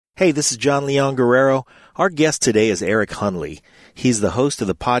Hey, this is Jon Leon Guerrero. Our guest today is Eric Hunley. He's the host of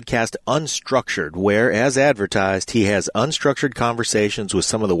the podcast Unstructured, where, as advertised, he has unstructured conversations with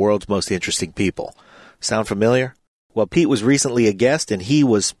some of the world's most interesting people. Sound familiar? Well, Pete was recently a guest, and he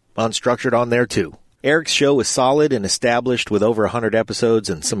was unstructured on there, too. Eric's show is solid and established with over 100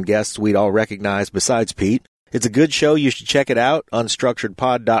 episodes and some guests we'd all recognize besides Pete. It's a good show. You should check it out,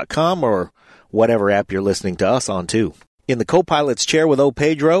 unstructuredpod.com or whatever app you're listening to us on, too. In the co-pilot's chair with O.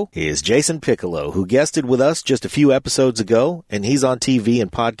 Pedro is Jason Piccolo, who guested with us just a few episodes ago, and he's on TV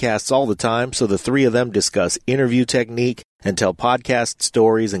and podcasts all the time, so the three of them discuss interview technique and tell podcast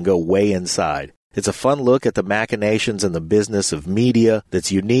stories and go way inside. It's a fun look at the machinations and the business of media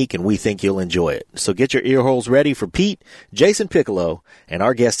that's unique, and we think you'll enjoy it. So get your ear holes ready for Pete, Jason Piccolo, and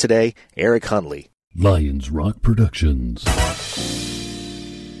our guest today, Eric Hunley. Lions Rock Productions.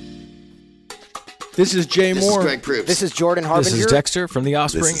 This is Jay Moore. This is Greg Proops. This is Jordan Harbinger. This is Dexter from The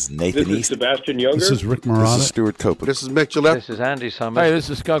Offspring. This is Nathan This is East. Sebastian Younger. This is Rick Marotta. This is Stuart Copeland. This is Mick Gillette. This is Andy Summers. Hey, this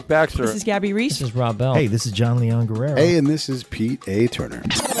is Skunk Baxter. This is Gabby Reese. This is Rob Bell. Hey, this is Jon Leon Guerrero. Hey, and this is Pete A. Turner.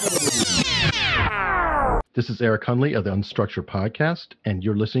 This is Eric Hunley of the Unstructured Podcast, and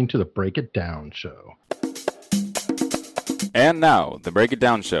you're listening to the Break It Down Show. And now, the Break It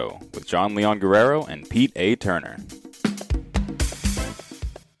Down Show with Jon Leon Guerrero and Pete A. Turner.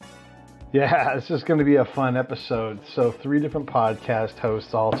 Yeah, this is going to be a fun episode. So 3 different podcast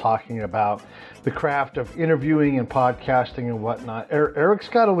hosts all talking about the craft of interviewing and podcasting and whatnot. Eric's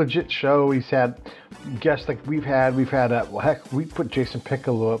got a legit show. He's had guests like we've had, well, heck, we put Jason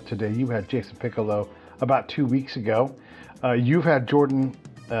Piccolo up today. You had Jason Piccolo about 2 weeks ago. You've had Jordan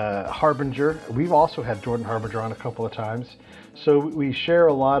Harbinger. We've also had Jordan Harbinger on a couple of times. So we share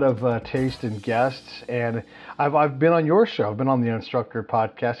a lot of taste in guests, and I've been on your show. I've been on the Unstructured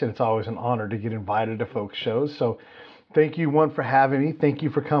Podcast, and it's always an honor to get invited to folks' shows. So thank you, one, for having me. Thank you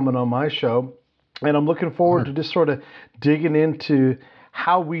for coming on my show. And I'm looking forward to just sort of digging into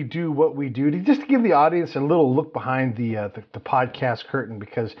how we do what we do, just to give the audience a little look behind the podcast curtain,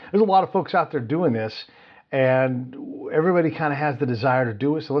 because there's a lot of folks out there doing this, and everybody kind of has the desire to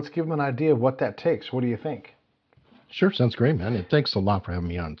do it. So let's give them an idea of what that takes. What do you think? Sure, sounds great, man. And thanks a lot for having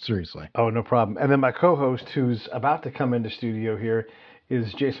me on, seriously. Oh, no problem. And then my co-host, who's about to come into studio here,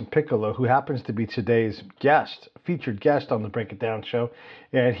 is Jason Piccolo, who happens to be today's featured guest on the Break It Down show.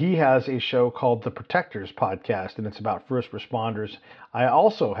 And he has a show called The Protectors Podcast, and it's about first responders. I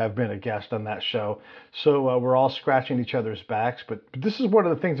also have been a guest on that show, so we're all scratching each other's backs. But this is one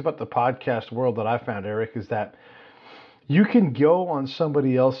of the things about the podcast world that I found, Eric, is that you can go on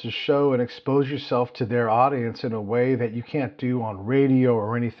somebody else's show and expose yourself to their audience in a way that you can't do on radio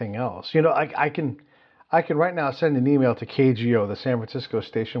or anything else. You know, I can right now send an email to KGO, the San Francisco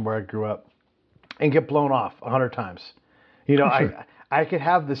station where I grew up, and get blown off 100 times. You know, I could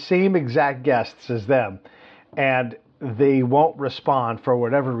have the same exact guests as them, and they won't respond for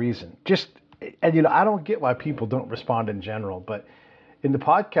whatever reason. And you know, I don't get why people don't respond in general, but in the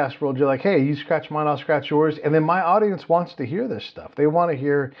podcast world, you're like, hey, you scratch mine, I'll scratch yours. And then my audience wants to hear this stuff. They want to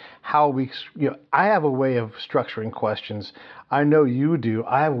hear how I have a way of structuring questions. I know you do.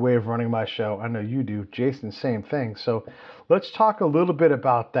 I have a way of running my show. I know you do. Jason, same thing. So let's talk a little bit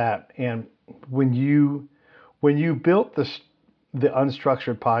about that. And when you built the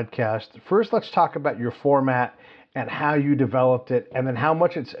Unstructured Podcast, first let's talk about your format and how you developed it, and then how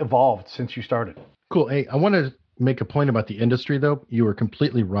much it's evolved since you started. Cool. Hey, I want to make a point about the industry, though. You were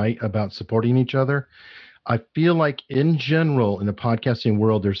completely right about supporting each other. I feel like in general in the podcasting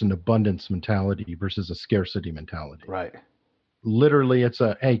world, there's an abundance mentality versus a scarcity mentality. Right. Literally, it's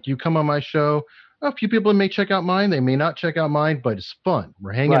hey, you come on my show. A few people may check out mine. They may not check out mine, but it's fun.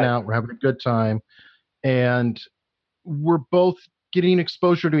 We're hanging out. We're having a good time. And we're both getting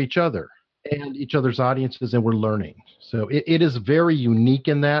exposure to each other and each other's audiences, and we're learning. So it is very unique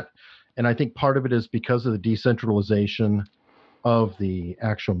in that. And I think part of it is because of the decentralization of the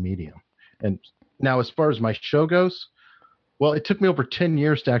actual medium. And now, as far as my show goes, well, it took me over 10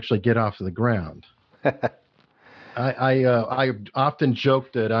 years to actually get off the ground. I often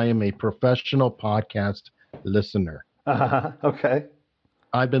joke that I am a professional podcast listener. Okay.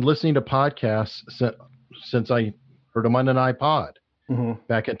 I've been listening to podcasts since I heard them on an iPod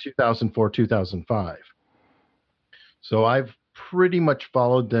back in 2004, 2005. So I've pretty much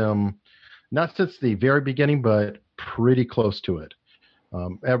followed them, not since the very beginning, but pretty close to it.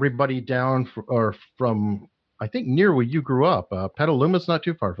 Everybody down from, I think, near where you grew up. Petaluma's not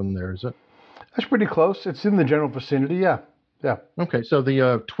too far from there, is it? That's pretty close. It's in the general vicinity, yeah. Okay, so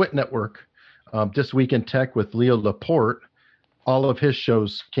the TWIT network, This Week in Tech with Leo Laporte, all of his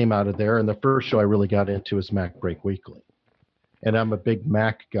shows came out of there, and the first show I really got into is Mac Break Weekly. and I'm a big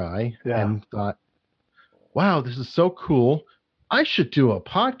Mac guy, Yeah. and thought, wow, this is so cool. I should do a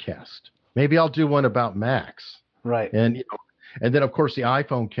podcast. Maybe I'll do one about Macs. Right. And and then of course the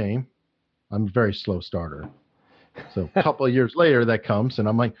iPhone came. I'm a very slow starter. So a couple of years later that comes, and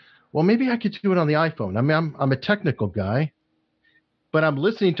I'm like, well, maybe I could do it on the iPhone. I mean, I'm a technical guy, but I'm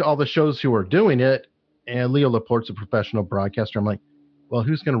listening to all the shows who are doing it, and Leo Laporte's a professional broadcaster. I'm like, well,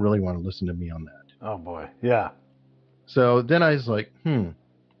 who's going to really want to listen to me on that? Oh boy. Yeah. So then I was like,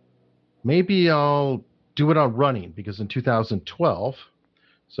 maybe I'll do it on running, because in 2012,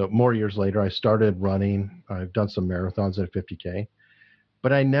 so more years later, I started running. I've done some marathons at 50K,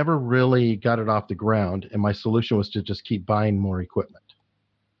 but I never really got it off the ground. And my solution was to just keep buying more equipment.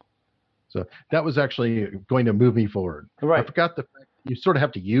 So that was actually going to move me forward. Right. I forgot the fact you sort of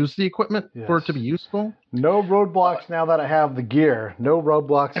have to use the equipment for it to be useful. No roadblocks now that I have the gear. No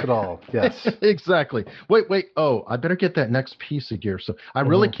roadblocks at all. Yes. Exactly. Wait. Oh, I better get that next piece of gear. So I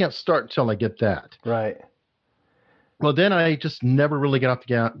really can't start until I get that. Right. Well, then I just never really got off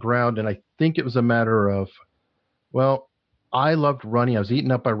the ground. And I think it was a matter of, well, I loved running. I was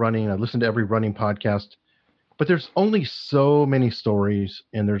eaten up by running. I listened to every running podcast. But there's only so many stories,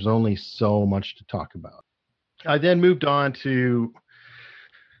 and there's only so much to talk about. I then moved on to,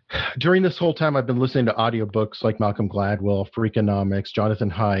 during this whole time, I've been listening to audiobooks like Malcolm Gladwell, Freakonomics,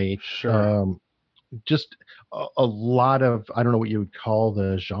 Jonathan Haidt, just a lot of, I don't know what you would call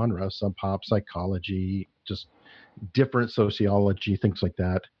the genre, some pop psychology, just different sociology, things like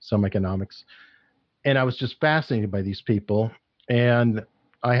that, some economics. And I was just fascinated by these people. And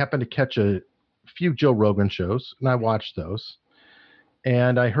I happened to catch a few Joe Rogan shows, and I watched those.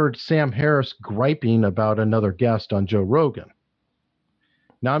 And I heard Sam Harris griping about another guest on Joe Rogan.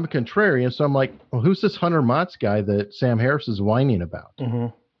 Now I'm a contrarian, so I'm like, well, who's this Hunter Motz guy that Sam Harris is whining about?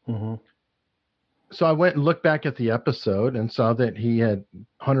 So I went and looked back at the episode and saw that he had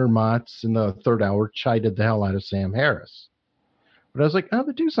Hunter Motz in the third hour chided the hell out of Sam Harris. But I was like, oh,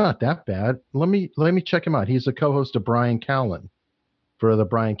 the dude's not that bad. Let me check him out. He's a co-host of Brian Callen for the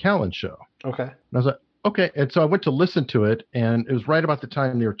Brian Callen Show. Okay. And I was like, okay. And so I went to listen to it, and it was right about the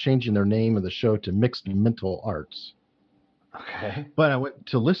time they were changing their name of the show to Mixed Mental Arts. Okay. But I went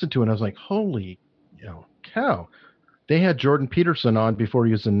to listen to it, and I was like, holy, cow. They had Jordan Peterson on before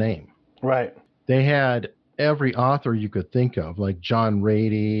he was a name. Right. They had every author you could think of, like John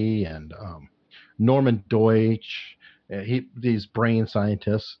Rady and Norman Deutsch, these brain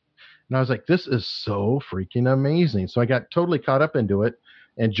scientists. And I was like, this is so freaking amazing. So I got totally caught up into it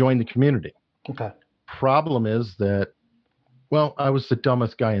and joined the community. Okay. Problem is that, well, I was the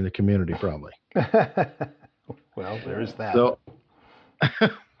dumbest guy in the community, probably. Well, there's that. So,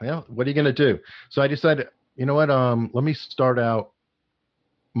 well, what are you going to do? So I decided, you know what? Let me start out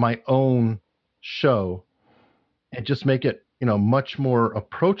my own show and just make it, much more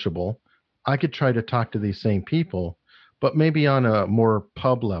approachable. I could try to talk to these same people, but maybe on a more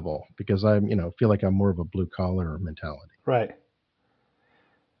pub level, because I, feel like I'm more of a blue collar mentality. Right.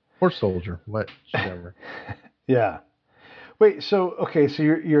 Or soldier, whichever. Yeah. Wait, so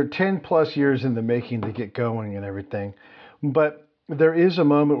you're 10 plus years in the making to get going and everything, but there is a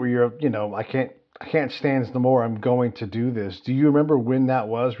moment where you're, I can't stand no more. I'm going to do this. Do you remember when that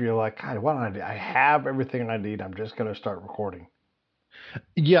was? Where you're like, God, what do I do? I have everything I need. I'm just going to start recording.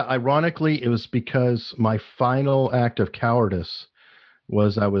 Yeah, ironically, it was because my final act of cowardice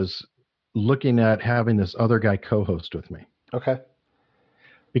was I was looking at having this other guy co-host with me. Okay.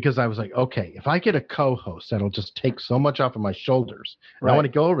 Because I was like, okay, if I get a co-host, that'll just take so much off of my shoulders. And Right. I want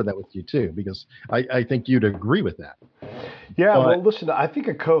to go over that with you too, because I think you'd agree with that. Yeah, But- well, listen, I think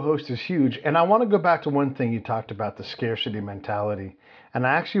a co-host is huge. And I want to go back to one thing you talked about, the scarcity mentality. And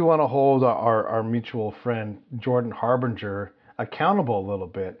I actually want to hold our mutual friend, Jordan Harbinger, accountable a little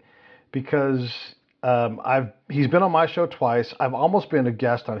bit, because he's been on my show twice. I've almost been a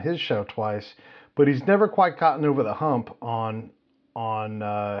guest on his show twice, but he's never quite gotten over the hump on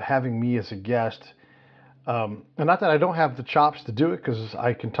having me as a guest. And not that I don't have the chops to do it, because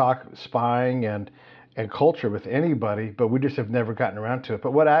I can talk spying and culture with anybody, but we just have never gotten around to it.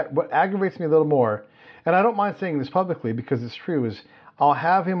 But what aggravates me a little more, and I don't mind saying this publicly because it's true, is I'll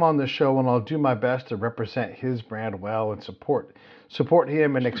have him on the show and I'll do my best to represent his brand well and support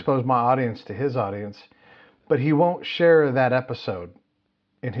him and expose my audience to his audience, but he won't share that episode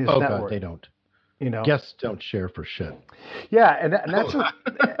in his network. God, they don't. You know, Guests don't share for shit. yeah, and that's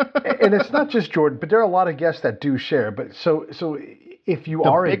and it's not just Jordan, but there are a lot of guests that do share. But so if you The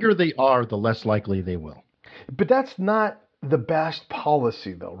are bigger they are, the less likely they will. but that's not the best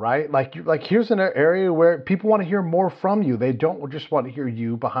policy though, right? Like here's an area where people want to hear more from you. They don't just want to hear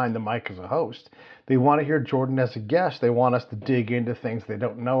you behind the mic as a host. They want to hear Jordan as a guest. They want us to dig into things they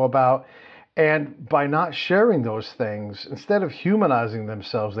don't know about. And by not sharing those things, instead of humanizing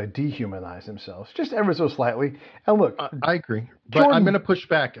themselves, they dehumanize themselves just ever so slightly. And look, I agree, but I'm going to push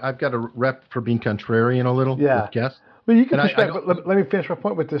back. I've got a rep for being contrarian a little with guests. Well, you can push back, but let me finish my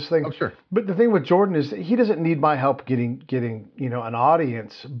point with this thing. Oh, sure. But the thing with Jordan is that he doesn't need my help getting an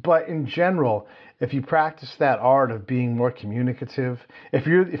audience. But in general, if you practice that art of being more communicative, if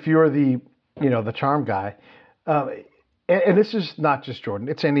you're the the charm guy, and this is not just Jordan,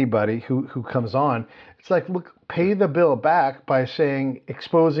 it's anybody who comes on. It's like, look, pay the bill back by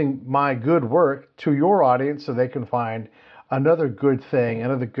exposing my good work to your audience so they can find another good thing,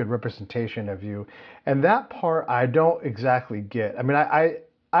 another good representation of you. And that part I don't exactly get. I mean,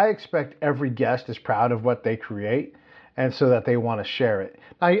 I expect every guest is proud of what they create and so that they want to share it.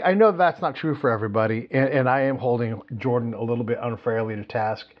 I know that's not true for everybody, and I am holding Jordan a little bit unfairly to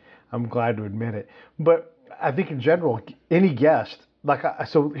task. I'm glad to admit it. But I think in general, any guest,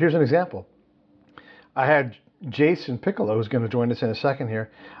 so here's an example. I had Jason Piccolo, who's going to join us in a second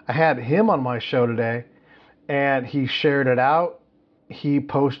here. I had him on my show today, and he shared it out. He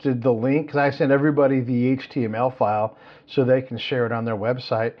posted the link, because I sent everybody the HTML file so they can share it on their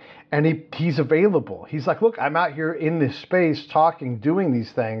website. And he's available. He's like, look, I'm out here in this space talking, doing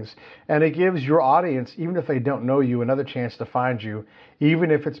these things. And it gives your audience, even if they don't know you, another chance to find you, even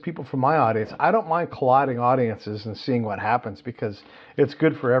if it's people from my audience. I don't mind colliding audiences and seeing what happens because it's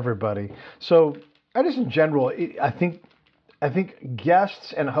good for everybody. So I just, in general, I think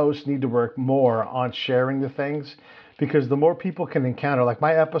guests and hosts need to work more on sharing the things, because the more people can encounter, like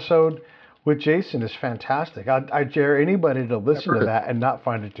my episode with Jason is fantastic. I dare anybody to listen to that and not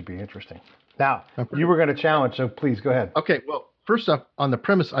find it to be interesting. Now, you were going to challenge, so please go ahead. Okay, well, first off, on the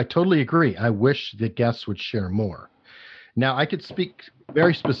premise, I totally agree. I wish the guests would share more. Now, I could speak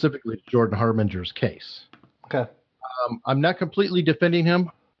very specifically to Jordan Harbinger's case. Okay. I'm not completely defending him.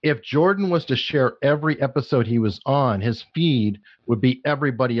 If Jordan was to share every episode he was on, his feed would be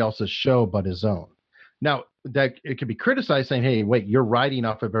everybody else's show but his own. Now, that it could be criticized saying, hey, wait, you're riding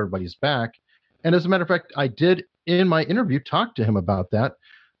off of everybody's back. And as a matter of fact, I did in my interview talk to him about that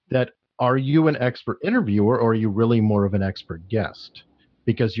are you an expert interviewer or are you really more of an expert guest?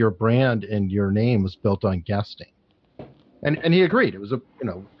 Because your brand and your name was built on guesting. And he agreed. It was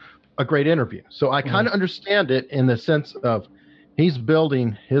a great interview. So I kind of understand it in the sense of he's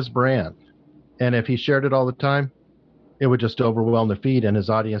building his brand. And if he shared it all the time, it would just overwhelm the feed, and his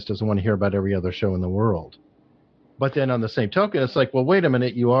audience doesn't want to hear about every other show in the world. But then on the same token, it's like, well, wait a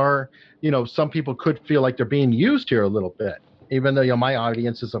minute, some people could feel like they're being used here a little bit, even though my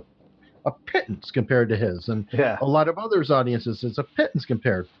audience is a pittance compared to his, and a lot of others' audiences is a pittance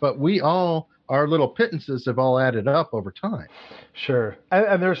compared. But our little pittances have all added up over time. Sure,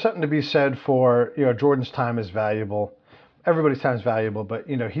 and there's something to be said for Jordan's time is valuable. Everybody's time is valuable, but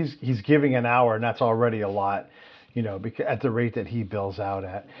he's giving an hour, and that's already a lot. Because at the rate that he bills out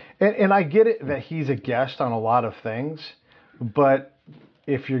at. And I get it that he's a guest on a lot of things, but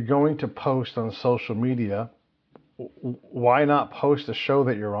if you're going to post on social media, why not post a show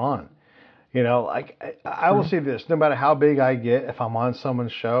that you're on? I will say this, no matter how big I get, if I'm on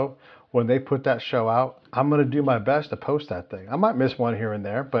someone's show, when they put that show out, I'm going to do my best to post that thing. I might miss one here and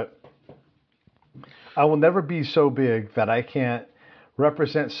there, but I will never be so big that I can't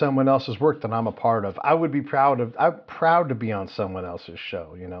represent someone else's work that I'm a part of. I'm proud to be on someone else's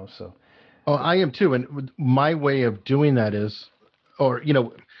show, so. Oh, I am too. And my way of doing that is,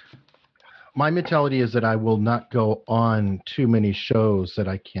 my mentality is that I will not go on too many shows that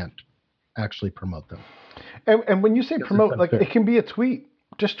I can't actually promote them. And when you say promote, it can be a tweet.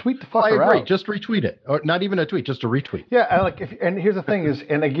 Just tweet the fucker out. I agree. Just retweet it, or not even a tweet, just a retweet. Yeah, and here's the thing is,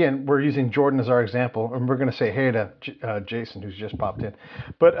 and again, we're using Jordan as our example, and we're going to say hey to Jason, who's just popped in.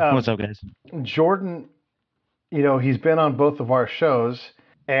 But what's up, guys? Jordan, he's been on both of our shows,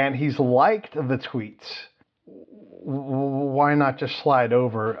 and he's liked the tweets. Why not just slide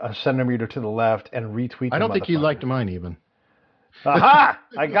over a centimeter to the left and retweet? I don't think he liked mine even. Aha!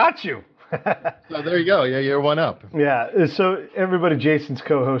 I got you. So there you go. Yeah, you're one up. Yeah. So everybody, Jason's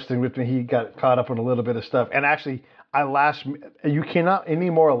co-hosting with me. He got caught up on a little bit of stuff. And actually, you cannot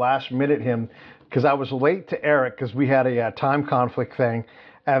anymore last minute him, because I was late to Eric because we had a time conflict thing.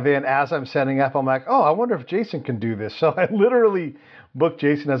 And then as I'm setting up, I'm like, oh, I wonder if Jason can do this. So I literally booked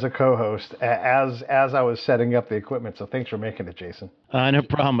Jason as a co-host as I was setting up the equipment. So thanks for making it, Jason. No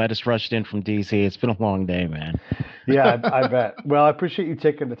problem. I just rushed in from DC. It's been a long day, man. Yeah, I bet. Well, I appreciate you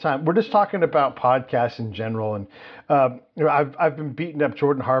taking the time. We're just talking about podcasts in general, and I've been beating up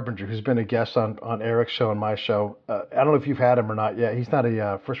Jordan Harbinger, who's been a guest on Eric's show and my show. I don't know if you've had him or not yet. He's not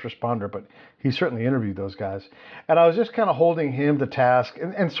a first responder, but he certainly interviewed those guys. And I was just kind of holding him to task,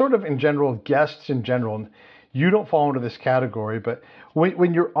 and sort of in general, guests in general. And you don't fall into this category, but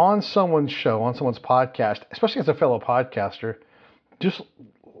when you're on someone's show, on someone's podcast, especially as a fellow podcaster, just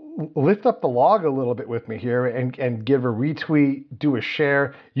lift up the log a little bit with me here and give a retweet, do a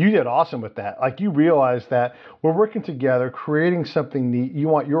share. You did awesome with that. Like, you realize that we're working together, creating something neat. You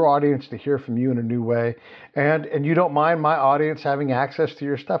want your audience to hear from you in a new way. And you don't mind my audience having access to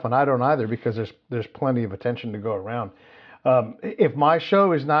your stuff. And I don't either, because there's plenty of attention to go around. If my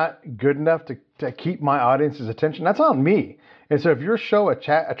show is not good enough to keep my audience's attention, that's on me. And so if your show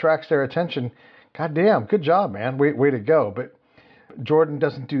attracts their attention, goddamn, good job, man. Way to go. But Jordan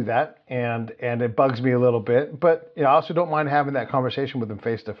doesn't do that, and it bugs me a little bit. But I also don't mind having that conversation with him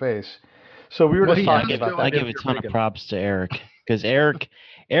face to face. So we were just talking about that. I give a ton of props to Eric, because Eric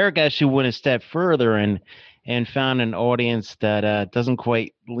actually went a step further and found an audience that doesn't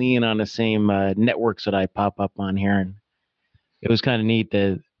quite lean on the same networks that I pop up on here, and it was kind of neat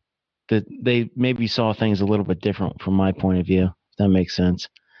that they maybe saw things a little bit different from my point of view. If that makes sense.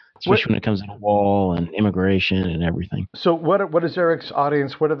 Especially when it comes to the wall and immigration and everything. So what is Eric's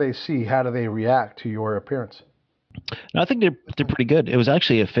audience? What do they see? How do they react to your appearance? I think they're pretty good. It was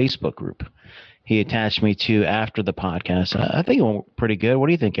actually a Facebook group he attached me to after the podcast. I think it went pretty good. What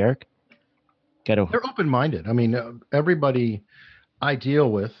do you think, Eric? They're open-minded. I mean, everybody I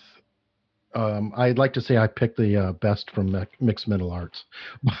deal with, I'd like to say I pick the best from mixed mental arts.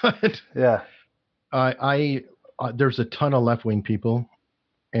 But yeah, there's a ton of left-wing people.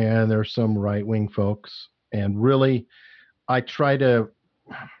 And there's some right-wing folks. And really, I try to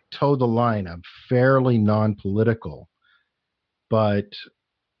toe the line. I'm fairly non-political. But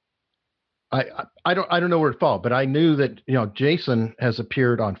I don't know where to fall. But I knew that, Jason has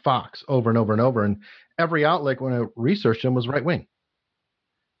appeared on Fox over and over and over. And every outlet, when I researched him, was right-wing.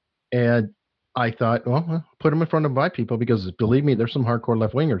 And I thought, well, put him in front of my people, because believe me, there's some hardcore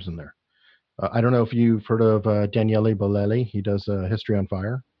left-wingers in there. I don't know if you've heard of Daniele Bolelli. He does History on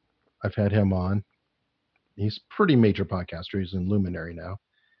Fire. I've had him on. He's a pretty major podcaster. He's in Luminary now.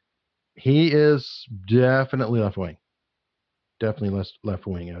 He is definitely left-wing. Definitely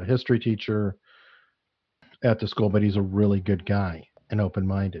left-wing. A history teacher at the school, but he's a really good guy and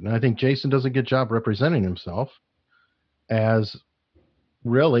open-minded. And I think Jason does a good job representing himself as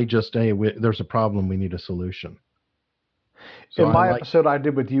really just, hey, there's a problem, we need a solution. So in my episode I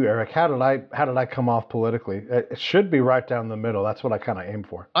did with you, Eric, how did I come off politically? It should be right down the middle. That's what I kind of aim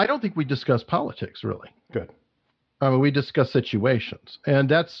for. I don't think we discuss politics, really. Good. I mean, we discuss situations, and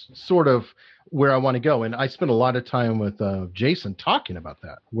that's sort of where I want to go. And I spent a lot of time with Jason talking about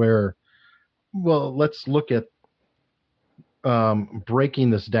that, where, well, let's look at breaking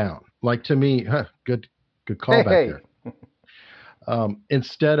this down. Like, to me, good call back there.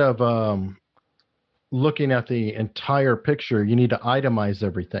 Instead of looking at the entire picture, you need to itemize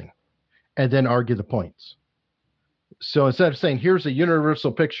everything and then argue the points. So instead of saying, here's a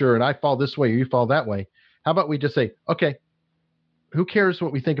universal picture and I fall this way or you fall that way, how about we just say, okay, who cares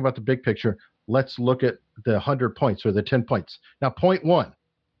what we think about the big picture? Let's look at the 100 points or the 10 points. Now, point one,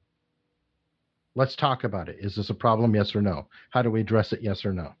 let's talk about it. Is this a problem? Yes or no? How do we address it? Yes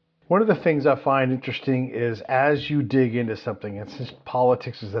or no? One of the things I find interesting is as you dig into something, and since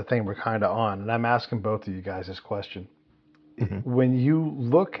politics is the thing we're kind of on, and I'm asking both of you guys this question, when you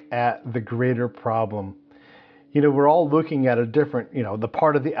look at the greater problem, we're all looking at a different, the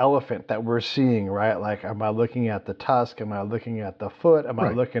part of the elephant that we're seeing, right? Like, am I looking at the tusk? Am I looking at the foot? Am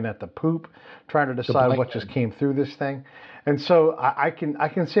I looking at the poop? Trying to decide what just came through this thing. And so I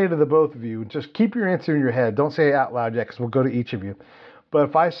can say to the both of you, just keep your answer in your head. Don't say it out loud yet, because we'll go to each of you. But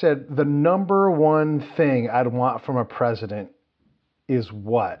if I said the number one thing I'd want from a president is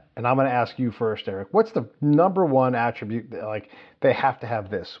what? And I'm going to ask you first, Eric. What's the number one attribute that, like, they have to have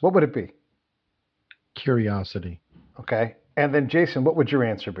this? What would it be? Curiosity. Okay. And then, Jason, what would your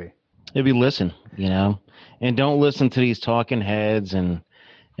answer be? It'd be listen, and don't listen to these talking heads and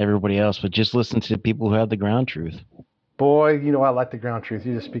everybody else, but just listen to the people who have the ground truth. Boy, I like the ground truth.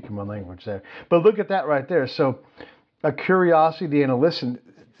 You're just speaking my language there. But look at that right there. So a curiosity and a listen,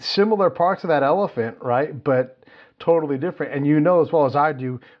 similar parts of that elephant, right? But totally different. And as well as I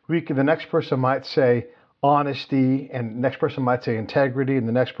do, the next person might say honesty, and the next person might say integrity, and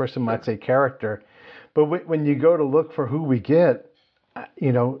the next person might say character. But when you go to look for who we get,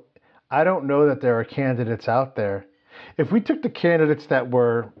 I don't know that there are candidates out there. If we took the candidates that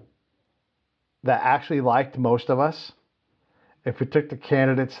were that actually liked most of us, if we took the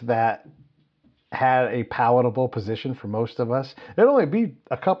candidates that had a palatable position for most of us, there'd only be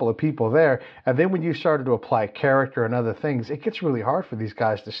a couple of people there. And then when you started to apply character and other things, it gets really hard for these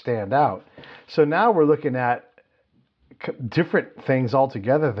guys to stand out. So now we're looking at different things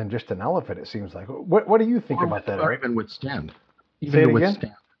altogether than just an elephant, it seems like. What do you think about that, Eric? Even withstand. Say it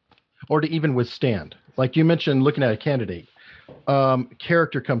again? Or to even withstand. Like you mentioned, looking at a candidate,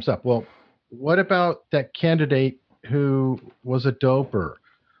 character comes up. Well, what about that candidate who was a doper,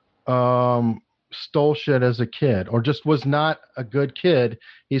 stole shit as a kid, or just was not a good kid?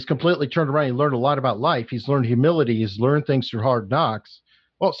 He's completely turned around. He learned a lot about life. He's learned humility. He's learned things through hard knocks.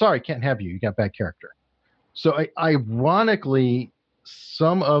 Well, sorry, can't have you. You got bad character. So ironically,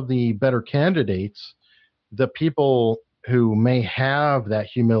 some of the better candidates, the people who may have that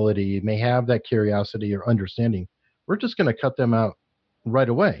humility, may have that curiosity or understanding, we're just going to cut them out right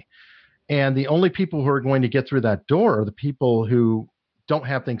away. And the only people who are going to get through that door are the people who don't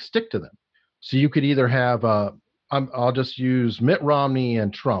have things stick to them. So you could either have, I'll just use Mitt Romney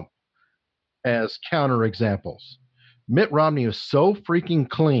and Trump as counter examples. Mitt Romney is so freaking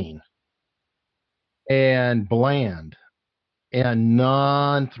clean and bland and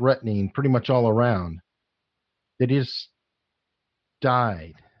non-threatening pretty much all around that he just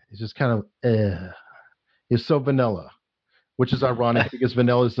died. He's just kind of, he's so vanilla, which is ironic because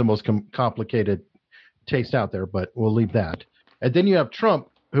vanilla is the most complicated taste out there, but we'll leave that. And then you have Trump,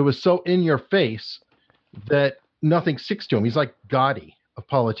 who is so in your face that nothing sticks to him. He's like Gotti of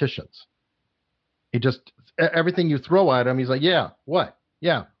politicians. He just, everything you throw at him, he's like, yeah, what?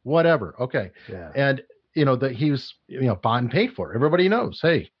 Yeah, whatever. Okay. Yeah. And, that he was, bought and paid for. Everybody knows,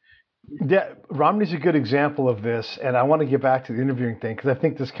 hey. Yeah, Romney's a good example of this. And I want to get back to the interviewing thing because I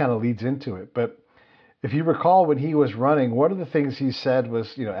think this kind of leads into it. But if you recall when he was running, one of the things he said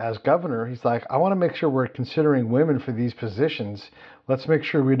was, as governor, he's like, I want to make sure we're considering women for these positions. Let's make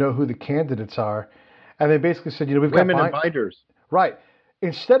sure we know who the candidates are. And they basically said, we've got women and binders. Right.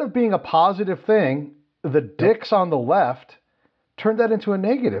 Instead of being a positive thing, the dicks on the left turned that into a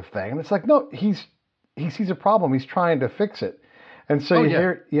negative thing. And it's like, no, he sees a problem. He's trying to fix it. And so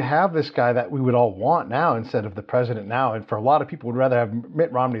you have this guy that we would all want now instead of the president now. And for a lot of people would rather have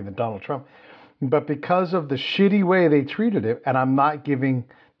Mitt Romney than Donald Trump. But because of the shitty way they treated him, and I'm not giving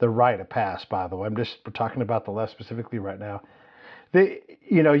the right a pass, by the way, we're talking about the left specifically right now.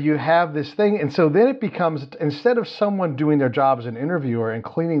 You have this thing. And so then it becomes, instead of someone doing their job as an interviewer and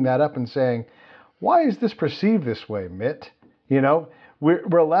cleaning that up and saying, why is this perceived this way, Mitt?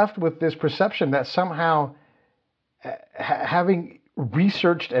 We're left with this perception that somehow having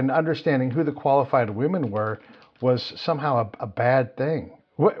researched and understanding who the qualified women were was somehow a bad thing.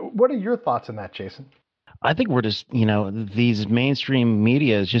 What are your thoughts on that, Jason? I think we're just, these mainstream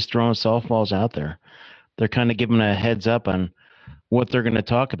media is just throwing softballs out there. They're kind of giving a heads up on what they're going to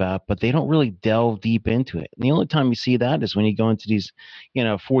talk about, but they don't really delve deep into it. And the only time you see that is when you go into these,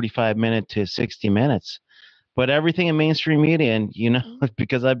 45-minute to 60 minutes. But everything in mainstream media, and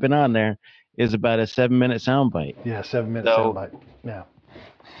because I've been on there, is about a 7-minute soundbite. Yeah, 7-minute soundbite. Yeah.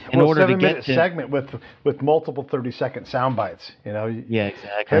 In order to get 7-minute segment with multiple 30-second sound bites, Yeah,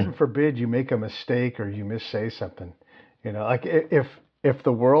 exactly. Heaven forbid you make a mistake or you missay something. Like if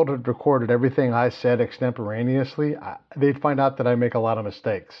the world had recorded everything I said extemporaneously, they'd find out that I make a lot of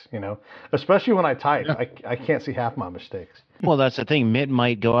mistakes, especially when I type. Yeah. I can't see half my mistakes. Well, that's the thing. Mitt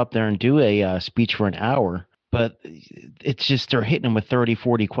might go up there and do a speech for an hour, but it's just they're hitting them with 30,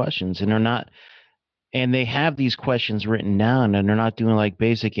 40 questions, and they're not. And they have these questions written down, and they're not doing like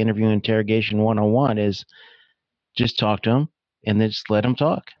basic interview interrogation 101 is just talk to them and then just let them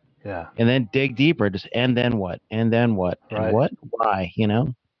talk. Yeah. And then dig deeper. And then what? And then what? Right. And what? Why?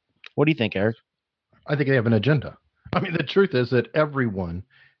 What do you think, Eric? I think they have an agenda. I mean, the truth is that everyone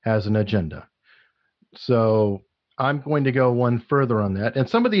has an agenda. So I'm going to go one further on that. And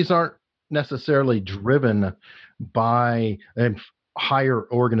some of these aren't necessarily driven by a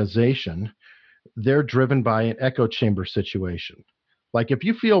higher organization. They're driven by an echo chamber situation. Like if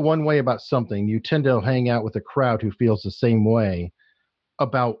you feel one way about something, you tend to hang out with a crowd who feels the same way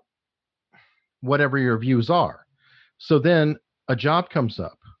about whatever your views are. So then a job comes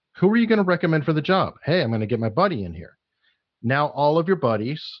up. Who are you going to recommend for the job? Hey, I'm going to get my buddy in here. Now all of your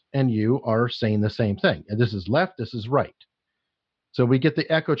buddies and you are saying the same thing. And this is left, this is right. So we get the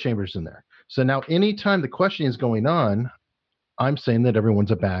echo chambers in there. So now anytime the questioning is going on, I'm saying that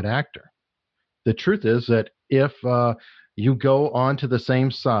everyone's a bad actor. The truth is that if you go on to the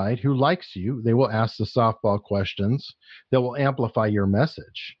same side who likes you, they will ask the softball questions that will amplify your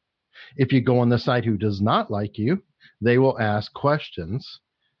message. If you go on the side who does not like you, they will ask questions.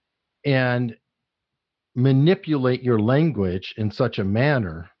 And manipulate your language in such a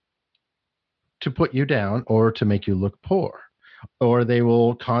manner to put you down or to make you look poor. Or they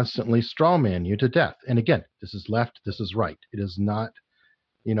will constantly strawman you to death. And again, this is left, this is right. It is not,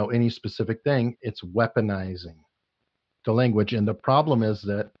 any specific thing. It's weaponizing the language. And the problem is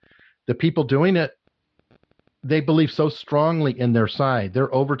that the people doing it, they believe so strongly in their side.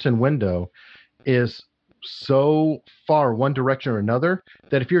 Their Overton window is so far one direction or another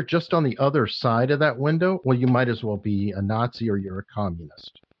that if you're just on the other side of that window, well, you might as well be a Nazi or you're a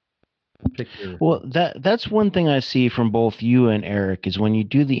communist. Well, that's one thing I see from both you and Eric is when you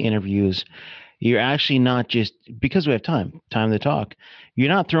do the interviews, you're actually not just, because we have time to talk, you're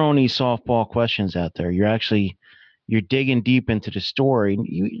not throwing these softball questions out there. You're digging deep into the story.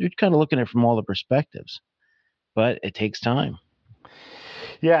 You're kind of looking at it from all the perspectives, but it takes time.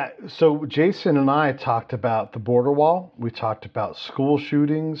 Yeah, so Jason and I talked about the border wall. We talked about school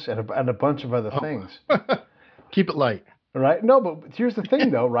shootings and a bunch of other things. Keep it light. Right? No, but here's the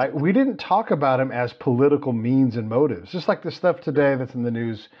thing, though, right? We didn't talk about them as political means and motives. Just like the stuff today that's in the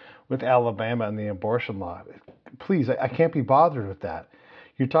news with Alabama and the abortion law. Please, I can't be bothered with that.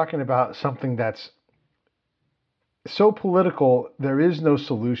 You're talking about something that's so political, there is no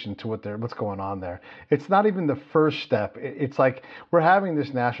solution to what's going on there. It's not even the first step. It's like we're having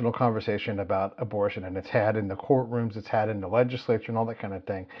this national conversation about abortion, and it's had in the courtrooms, it's had in the legislature, and all that kind of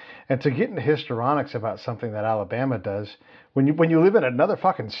thing. And to get into histrionics about something that Alabama does, when you live in another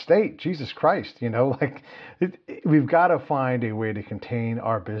fucking state, Jesus Christ, we've got to find a way to contain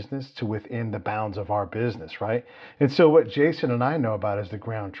our business to within the bounds of our business, right? And so what Jason and I know about is the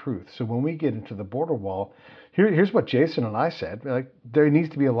ground truth. So when we get into the border wall, here's what Jason and I said. Like, there needs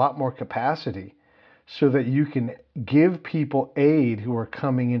to be a lot more capacity so that you can give people aid who are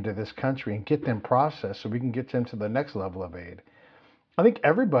coming into this country and get them processed so we can get them to the next level of aid. I think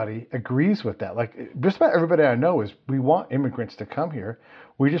everybody agrees with that. Like, just about everybody I know is we want immigrants to come here.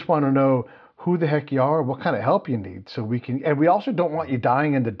 We just want to know who the heck you are, what kind of help you need, so we can. And we also don't want you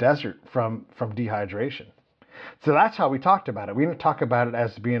dying in the desert from dehydration. So that's how we talked about it. We didn't talk about it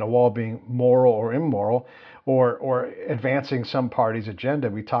as being a wall being moral or immoral or advancing some party's agenda.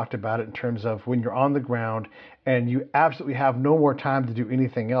 We talked about it in terms of when you're on the ground and you absolutely have no more time to do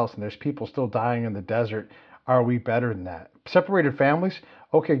anything else and there's people still dying in the desert. Are we better than that? Separated families?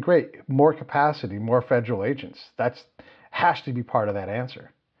 Okay, great. More capacity, more federal agents. That's has to be part of that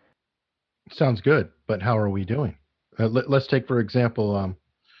answer. Sounds good, but how are we doing? Let's take, for example,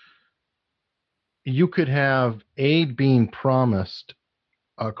 you could have aid being promised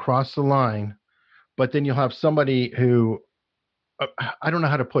across the line, but then you'll have somebody who, I don't know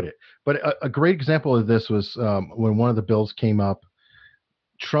how to put it, but a great example of this was when one of the bills came up,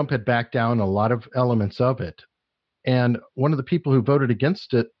 Trump had backed down a lot of elements of it. And one of the people who voted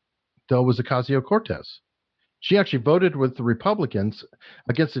against it, though, was Ocasio-Cortez. She actually voted with the Republicans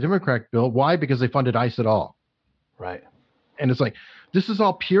against the Democratic bill. Why? Because they funded ICE at all. Right. And it's like, this is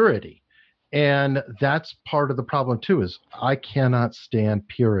all purity. And that's part of the problem, too, is I cannot stand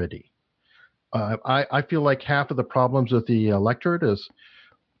purity. I feel like half of the problems with the electorate is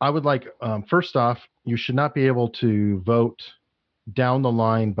I would like, first off, you should not be able to vote down the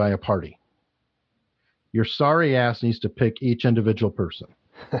line by a party. Your sorry ass needs to pick each individual person.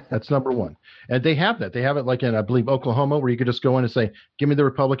 That's number one. And they have that. They have it like in, I believe, Oklahoma, where you could just go in and say, give me the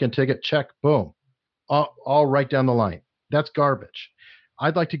Republican ticket, check, boom, all right down the line. That's garbage.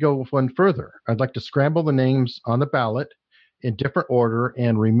 I'd like to go one further. I'd like to scramble the names on the ballot in different order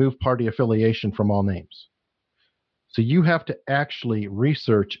and remove party affiliation from all names. So you have to actually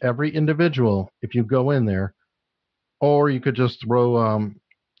research every individual if you go in there, or you could just throw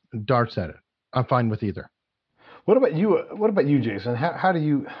darts at it. I'm fine with either. What about you, Jason? How do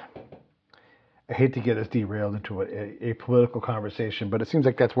you? I hate to get us derailed into a political conversation, but it seems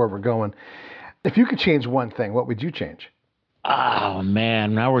like that's where we're going. If you could change one thing, what would you change? Oh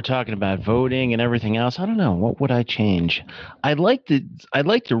man, now we're talking about voting and everything else. I don't know. What would I change? I'd like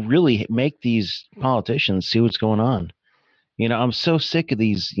to really make these politicians see what's going on. I'm so sick of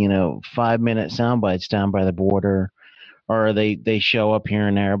these, 5-minute sound bites down by the border, or they show up here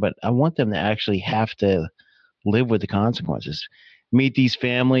and there, but I want them to actually have to live with the consequences. Meet these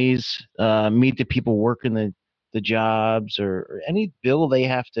families, meet the people working the jobs, or any bill they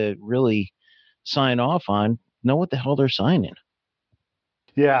have to really sign off on, know what the hell they're signing.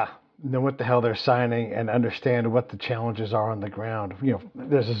 Yeah, know what the hell they're signing and understand what the challenges are on the ground.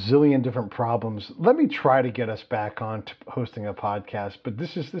 There's a zillion different problems. Let me try to get us back on to hosting a podcast, but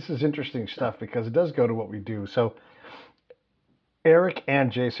this is interesting stuff because it does go to what we do. So Eric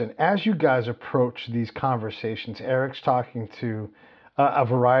and Jason, as you guys approach these conversations, Eric's talking to a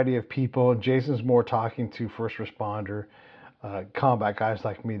variety of people. Jason's more talking to first responder, combat guys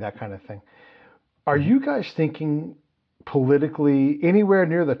like me, that kind of thing. Are you guys thinking politically anywhere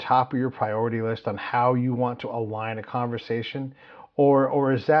near the top of your priority list on how you want to align a conversation?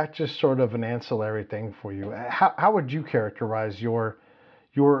 Or is that just sort of an ancillary thing for you? How would you characterize your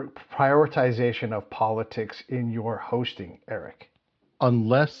prioritization of politics in your hosting, Eric?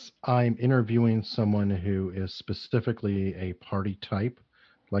 Unless I'm interviewing someone who is specifically a party type,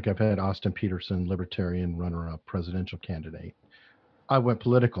 like I've had Austin Peterson, libertarian runner-up presidential candidate, I went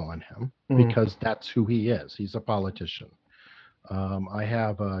political on him because that's who he is. He's a politician. I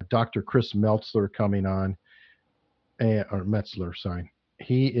have Dr. Chris Meltzler coming on, or Metzler, sorry.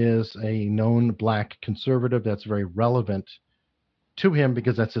 He is a known black conservative that's very relevant to him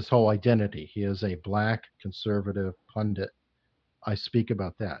because that's his whole identity. He is a black conservative pundit. I speak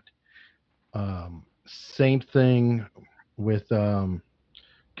about that. Same thing with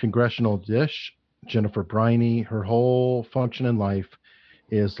Congressional Dish. Jennifer Briney, her whole function in life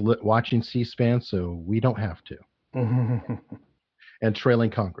is watching C-SPAN, so we don't have to. And trailing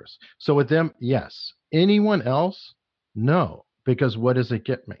Congress. So with them, yes. Anyone else? No. Because what does it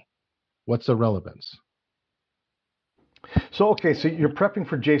get me? What's the relevance? So you're prepping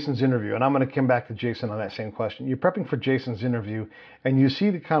for Jason's interview, and I'm going to come back to Jason on that same question. You're prepping for Jason's interview, and you see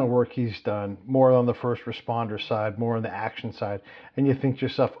the kind of work he's done, more on the first responder side, more on the action side, and you think to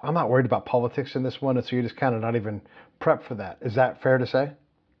yourself, I'm not worried about politics in this one, and so you're just kind of not even prepped for that. Is that fair to say?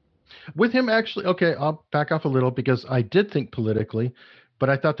 With him, actually, okay, I'll back off a little because I did think politically, but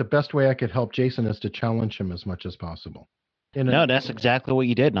I thought the best way I could help Jason is to challenge him as much as possible. No, that's exactly what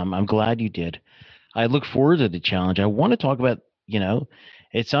you did, and I'm glad you did. I look forward to the challenge. I want to talk about,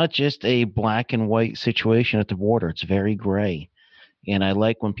 it's not just a black and white situation at the border. It's very gray. And I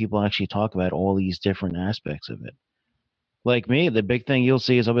like when people actually talk about all these different aspects of it. Like me, the big thing you'll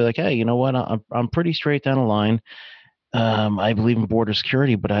see is I'll be like, hey, you know what? I'm pretty straight down the line. I believe in border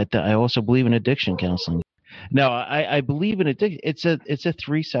security, but I also believe in addiction counseling. No, I believe in addiction. It's a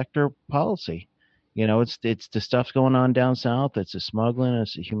 3-sector policy. It's the stuff going on down south. It's the smuggling.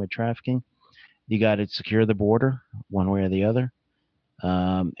 It's the human trafficking. You got to secure the border one way or the other.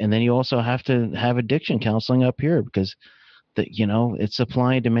 And then you also have to have addiction counseling up here because, it's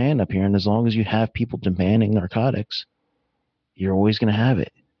supply and demand up here. And as long as you have people demanding narcotics, you're always going to have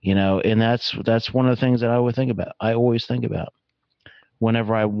it, and that's one of the things that I always think about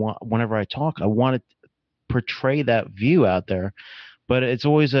whenever I talk. I want to portray that view out there, but it's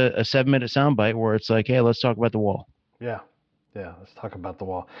always a 7-minute soundbite where it's like, hey, let's talk about the wall. Yeah, let's talk about the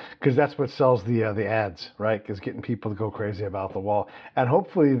wall because that's what sells the ads, right? Because getting people to go crazy about the wall, and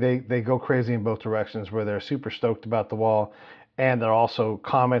hopefully they go crazy in both directions, where they're super stoked about the wall, and they're also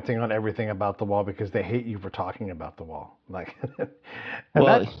commenting on everything about the wall because they hate you for talking about the wall. Like,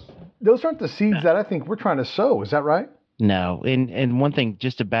 those aren't the seeds that I think we're trying to sow. Is that right? No, and one thing,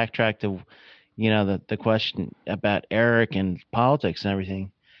 just to backtrack to, the question about Eric and politics and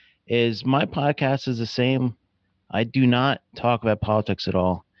everything, is my podcast is the same. I do not talk about politics at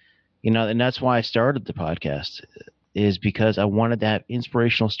all, and that's why I started the podcast, is because I wanted to have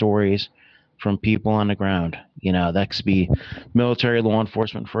inspirational stories from people on the ground. That could be military, law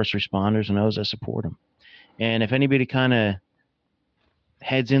enforcement, first responders, and those that support them. And if anybody kind of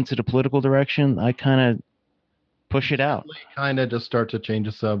heads into the political direction, I kind of push it out. Kind of just start to change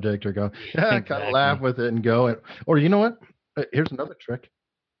the subject or go, Exactly. kind of laugh with it and go. Or you know what? Here's another trick.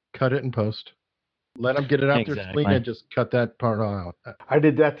 Cut it and post. Let them get it out their spleen and just cut that part out. I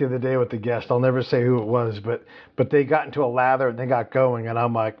did that the other day with the guest. I'll never say who it was, but they got into a lather and they got going, and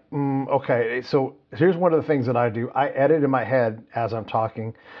I'm like, okay. So here's one of the things that I do. I edit in my head as I'm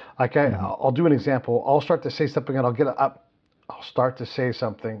talking. Like I'll do an example. I'll start to say something, and I'll start to say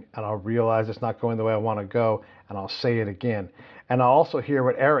something, and I'll realize it's not going the way I want to go, and I'll say it again. And I'll also hear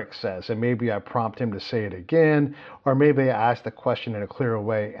what Eric says, and maybe I prompt him to say it again, or maybe I ask the question in a clearer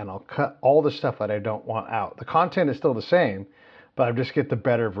way, and I'll cut all the stuff that I don't want out. The content is still the same, but I just get the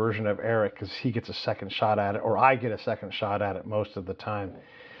better version of Eric because he gets a second shot at it, or I get a second shot at it most of the time.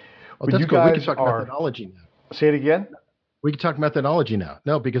 Well, that's cool. We can talk methodology now. Say it again? We can talk methodology now.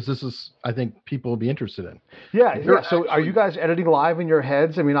 No, because this is, I think people will be interested in. Yeah. So are you guys editing live in your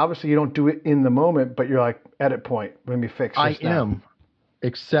heads? I mean, obviously you don't do it in the moment, but you're like, edit point, let me fix this now. I am,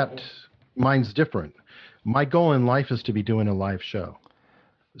 except mine's different. My goal in life is to be doing a live show.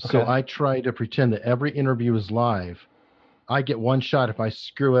 So Okay. I try to pretend that every interview is live. I get one shot. If I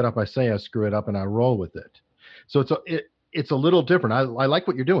screw it up, I say I screw it up and I roll with it. So it's a little different. I like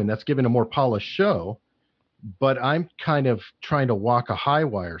what you're doing. That's giving a more polished show. But I'm kind of trying to walk a high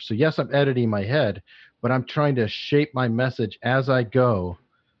wire. So yes, I'm editing my head, but I'm trying to shape my message as I go.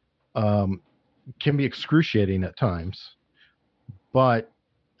 Can be excruciating at times, but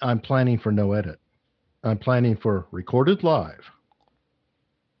I'm planning for no edit. I'm planning for recorded live.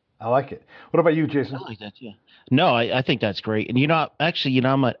 I like it. What about you, Jason? I like that too. No, I think that's great. And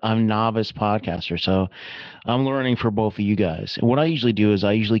I'm a novice podcaster, so I'm learning for both of you guys. And what I usually do is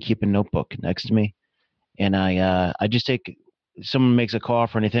I usually keep a notebook next to me, and I just take. Someone makes a call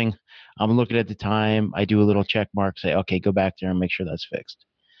for anything, I'm looking at the time. I do a little check mark, say, okay, go back there and make sure that's fixed.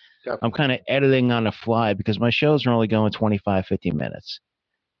 Definitely. I'm kind of editing on the fly because my shows are only going 25, 50 minutes.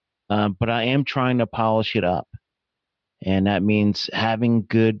 But I am trying to polish it up. And that means having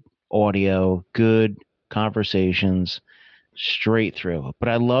good audio, good conversations straight through. But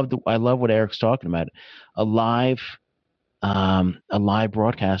I love what Eric's talking about. A live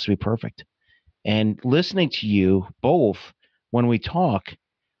broadcast would be perfect. And listening to you both when we talk,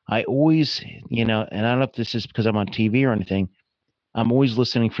 I always, and I don't know if this is because I'm on TV or anything, I'm always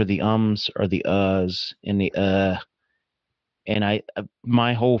listening for the ums or the uhs and the and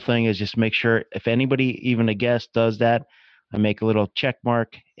my whole thing is just make sure if anybody, even a guest, does that, I make a little check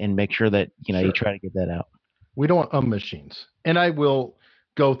mark and make sure that you try to get that out. We don't want machines, and I will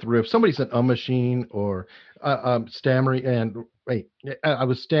go through if somebody's an machine or stammering. And wait, I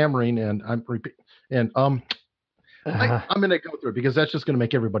was stammering, and I'm going to go through it because that's just going to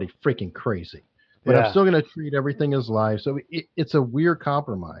make everybody freaking crazy. But I'm still going to treat everything as live, so it's a weird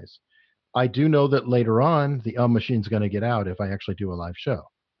compromise. I do know that later on, the machine's going to get out if I actually do a live show.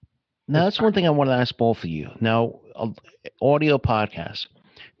 Now, that's one thing I want to ask both of you. Now, audio podcasts,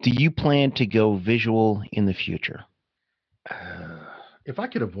 do you plan to go visual in the future? If I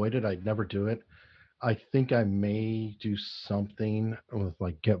could avoid it, I'd never do it. I think I may do something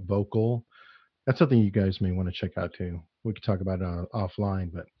with get vocal. That's something you guys may want to check out too. We could talk about it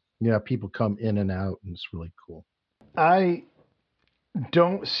offline, but yeah, people come in and out, and it's really cool. I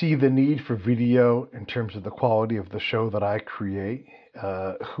don't see the need for video in terms of the quality of the show that I create.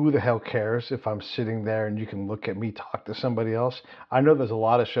 Who the hell cares if I'm sitting there and you can look at me talk to somebody else? I know there's a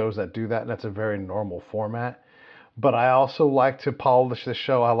lot of shows that do that, and that's a very normal format. But I also like to polish the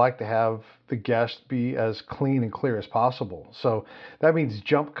show. I like to have the guest be as clean and clear as possible. So that means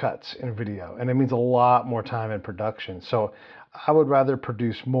jump cuts in video, and it means a lot more time in production. So I would rather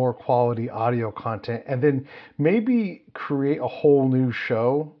produce more quality audio content and then maybe create a whole new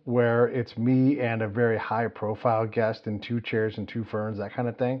show where it's me and a very high profile guest in 2 chairs and 2 ferns, that kind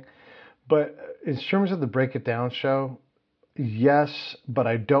of thing. But in terms of the Break It Down show, yes, but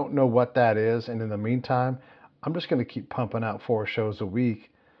I don't know what that is. And in the meantime, I'm just going to keep pumping out 4 shows a week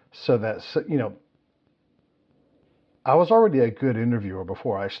so that, I was already a good interviewer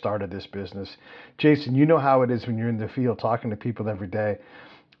before I started this business. Jason, you know how it is when you're in the field talking to people every day.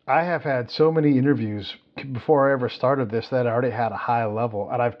 I have had so many interviews before I ever started this that I already had a high level,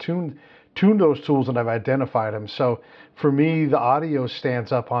 and I've tuned those tools and I've identified them. So for me, the audio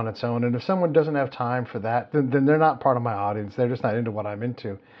stands up on its own. And if someone doesn't have time for that, then they're not part of my audience. They're just not into what I'm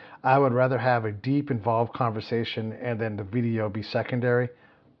into. I would rather have a deep, involved conversation and then the video be secondary.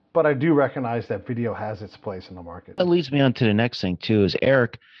 But I do recognize that video has its place in the market. That leads me on to the next thing, too, is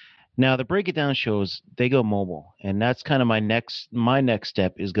Eric. Now, the Break It Down shows, they go mobile. And that's kind of my next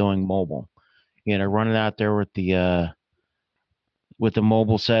step is going mobile. Running out there with the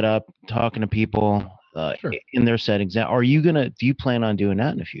mobile setup, talking to people Sure. in their settings. Now, do you plan on doing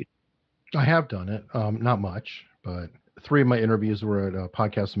that in the future? I have done it. Not much, but 3 of my interviews were at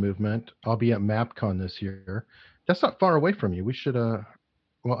Podcast Movement. I'll be at MapCon this year. That's not far away from you. We should,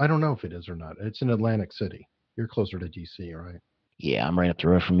 well, I don't know if it is or not. It's in Atlantic City. You're closer to DC, right? Yeah, I'm right up the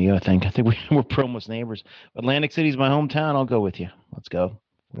road from you, I think. I think we're almost neighbors. Atlantic City's my hometown. I'll go with you. Let's go.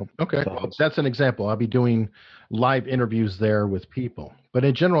 Okay, well, that's an example. I'll be doing live interviews there with people. But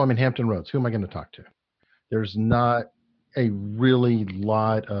in general, I'm in Hampton Roads. Who am I going to talk to? There's not a really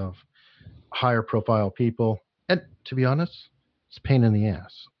lot of higher profile people. And to be honest, it's a pain in the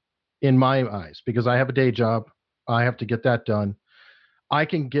ass in my eyes because I have a day job. I have to get that done. I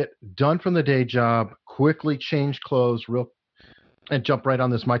can get done from the day job, quickly change clothes and jump right on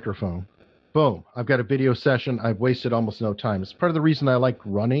this microphone. Boom. I've got a video session. I've wasted almost no time. It's part of the reason I like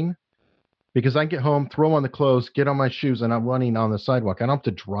running because I get home, throw on the clothes, get on my shoes, and I'm running on the sidewalk. I don't have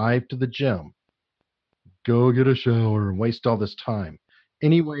to drive to the gym, go get a shower, and waste all this time.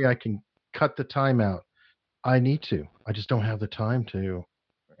 Any way I can cut the time out, I need to. I just don't have the time to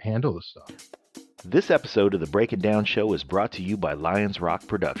handle this stuff. This episode of the Break It Down Show is brought to you by Lions Rock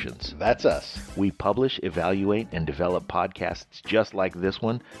Productions. That's us. We publish, evaluate, and develop podcasts just like this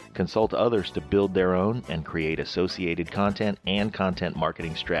one, consult others to build their own, and create associated content and content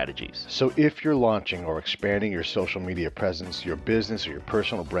marketing strategies. So if you're launching or expanding your social media presence, your business or your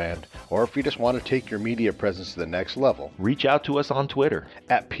personal brand, or if you just want to take your media presence to the next level, Reach out to us on Twitter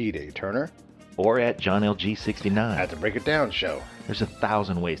at Pete A. Turner, or at JohnLG69. at The Break It Down Show. There's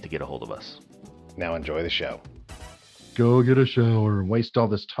 1,000 ways to get a hold of us. Now enjoy the show. Go get a shower and waste all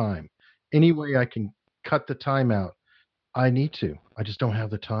this time. Any way I can cut the time out, I need to. I just don't have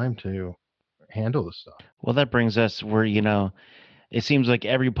the time to handle this stuff. Well, that brings us where, it seems like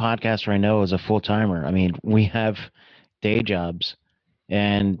every podcaster I know is a full timer. I mean, we have day jobs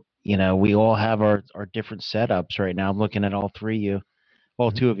and, we all have our different setups right now. I'm looking at all three of you, well,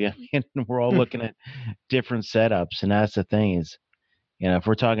 two of you, and we're all looking at different setups. And that's the thing is, if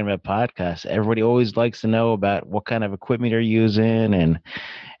we're talking about podcasts, everybody always likes to know about what kind of equipment you're using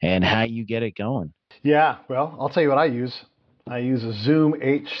and how you get it going. Yeah, well, I'll tell you what I use. I use a Zoom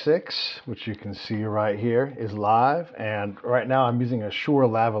H6, which you can see right here is live. And right now I'm using a Shure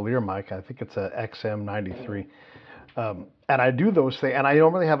lavalier mic. I think it's a XM93. And I do those things. And I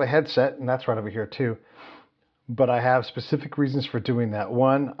normally have a headset, and that's right over here too. But I have specific reasons for doing that.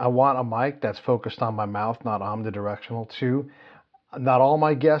 One, I want a mic that's focused on my mouth, not omnidirectional. Two, not all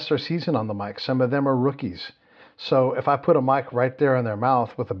my guests are seasoned on the mic. Some of them are rookies. So if I put a mic right there in their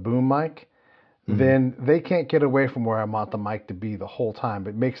mouth with a boom mic, then they can't get away from where I want the mic to be the whole time.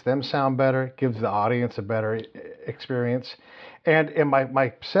 It makes them sound better, gives the audience a better experience. And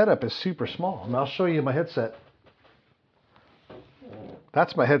my setup is super small. And I'll show you my headset.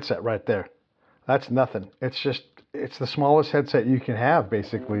 That's my headset right there. That's nothing. It's the smallest headset you can have,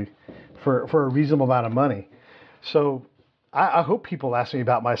 basically, for a reasonable amount of money. So I hope people ask me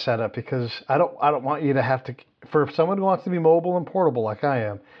about my setup, because I don't want you to have to, for someone who wants to be mobile and portable like I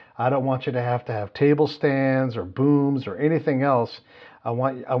am, I don't want you to have table stands or booms or anything else. I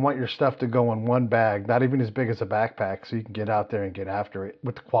want your stuff to go in one bag, not even as big as a backpack, so you can get out there and get after it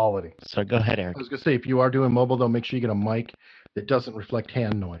with the quality. So go ahead, Eric. I was going to say, if you are doing mobile, though, make sure you get a mic that doesn't reflect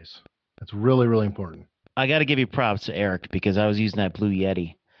hand noise. That's really, really important. I got to give you props to Eric, because I was using that Blue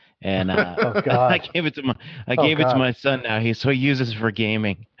Yeti. And Oh, God. I gave it to my son now. He uses it for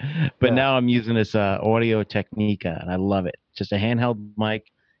gaming, but now I'm using this Audio Technica, and I love it. Just a handheld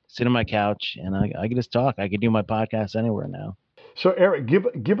mic, sit on my couch, and I can just talk. I can do my podcast anywhere now. So Eric,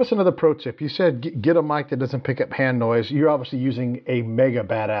 give us another pro tip. You said get a mic that doesn't pick up hand noise. You're obviously using a mega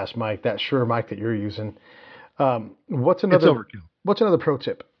badass mic, that Shure mic that you're using. What's another pro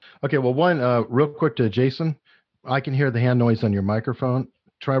tip? Okay, well, one, real quick to Jason, I can hear the hand noise on your microphone.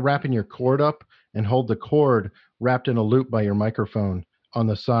 Try wrapping your cord up and hold the cord wrapped in a loop by your microphone on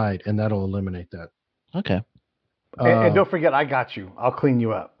the side, and that'll eliminate that. Okay. And don't forget, I got you. I'll clean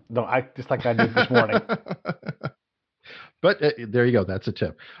you up. Just like I did this morning. But there you go. That's a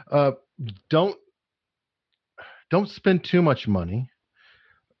tip. Don't spend too much money.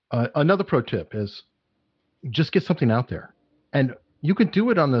 Another pro tip is just get something out there, and you can do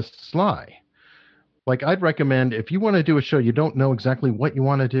it on the sly. Like, I'd recommend, if you want to do a show, you don't know exactly what you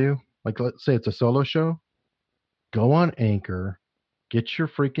want to do. Like, let's say it's a solo show. Go on Anchor, get your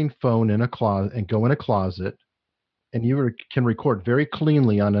freaking phone in a closet, and go in a closet, and you can record very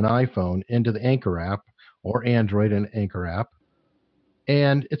cleanly on an iPhone into the Anchor app or Android and Anchor app,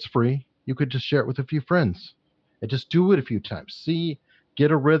 and it's free. You could just share it with a few friends and just do it a few times. See,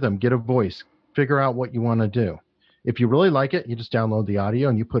 get a rhythm, get a voice, figure out what you want to do. If you really like it, you just download the audio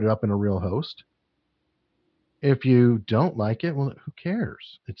and you put it up in a real host. If you don't like it, well, who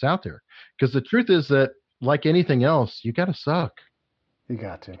cares? It's out there. Because the truth is that, like anything else, you got to suck. You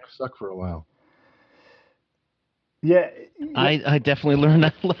got to suck for a while. Yeah. I definitely learned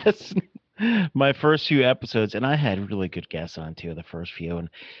that lesson. My first few episodes, and I had really good guests on too, the first few, and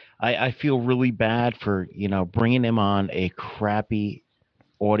I feel really bad for bringing them on a crappy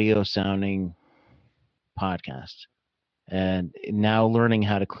audio sounding podcast, and now learning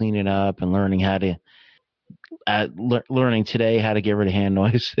how to clean it up and learning how to learning today how to get rid of hand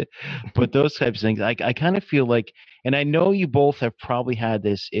noise. But those types of things, I kind of feel like, and I know you both have probably had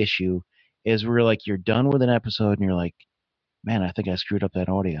this issue, is where like you're done with an episode and you're like, man, I think I screwed up that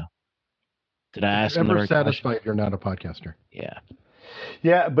audio. Did I ask? If you're ever satisfied, you're not a podcaster. Yeah.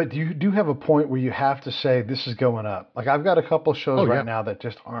 Yeah, but you do have a point where you have to say this is going up. Like, I've got a couple shows now that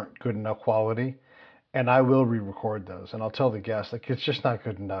just aren't good enough quality, and I will re-record those. And I'll tell the guests, like, it's just not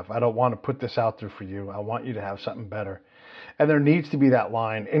good enough. I don't want to put this out there for you. I want you to have something better. And there needs to be that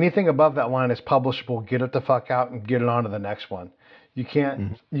line. Anything above that line is publishable. Get it the fuck out and get it on to the next one. You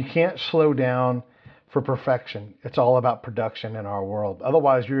can't slow down for perfection. It's all about production in our world.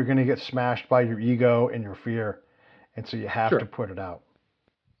 Otherwise, you're going to get smashed by your ego and your fear. And so you have to put it out.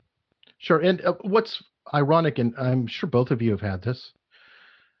 Sure. And what's ironic, and I'm sure both of you have had this,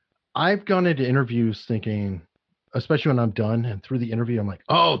 I've gone into interviews thinking, especially when I'm done and through the interview, I'm like,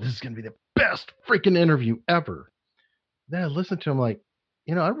 oh, this is going to be the best freaking interview ever. Then I listen to him like,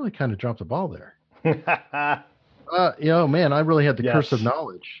 I really kind of dropped the ball there. Man, I really had the curse of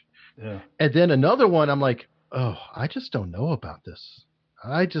knowledge. Yeah. And then another one, I'm like, oh, I just don't know about this.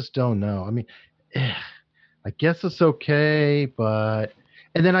 I just don't know. I mean, I guess it's okay, but...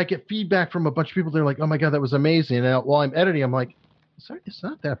 And then I get feedback from a bunch of people. They're like, oh, my God, that was amazing. And while I'm editing, I'm like, it's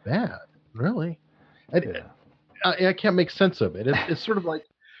not that bad, really. I can't make sense of it. It's sort of like,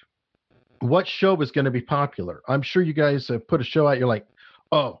 what show is going to be popular? I'm sure you guys have put a show out. You're like,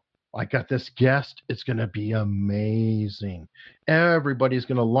 oh, I got this guest. It's going to be amazing. Everybody's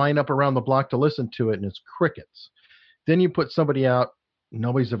going to line up around the block to listen to it, and it's crickets. Then you put somebody out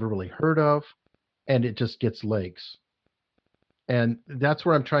nobody's ever really heard of, and it just gets legs. And that's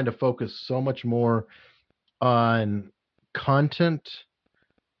where I'm trying to focus so much more on content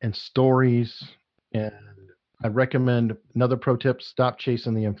and stories. And I recommend another pro tip: stop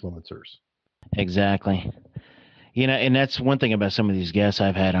chasing the influencers. Exactly. And that's one thing about some of these guests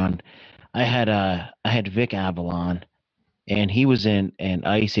I've had on. I had Vic Avalon, and he was an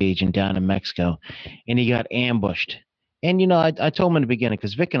ICE agent down in Mexico, and he got ambushed. And I told him in the beginning,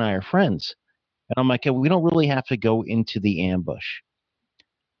 because Vic and I are friends, and I'm like, we don't really have to go into the ambush.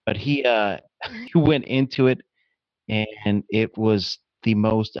 But he went into it, and it was the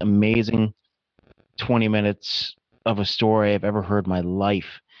most amazing 20 minutes of a story I've ever heard in my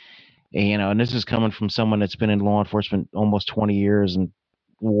life. And this is coming from someone that's been in law enforcement almost 20 years and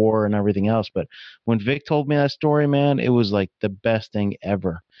war and everything else. But when Vic told me that story, man, it was like the best thing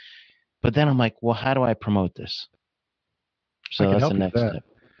ever. But then I'm like, well, how do I promote this? So that's the next step.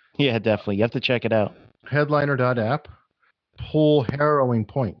 Yeah, definitely. You have to check it out. Headliner.app, pull harrowing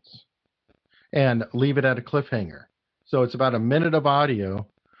points and leave it at a cliffhanger. So it's about a minute of audio.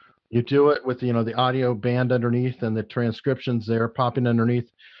 You do it with, the audio band underneath and the transcriptions there popping underneath.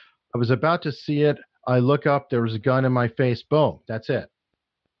 I was about to see it. I look up, there was a gun in my face. Boom. That's it.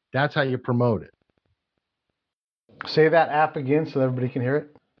 That's how you promote it. Say that app again so everybody can hear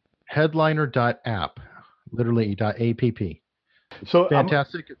it. Headliner.app, literally .app. So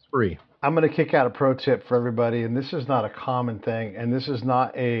fantastic. It's free. I'm going to kick out a pro tip for everybody, and this is not a common thing, and this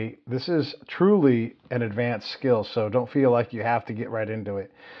is truly an advanced skill, so don't feel like you have to get right into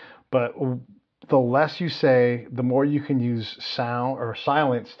it. But the less you say, the more you can use sound or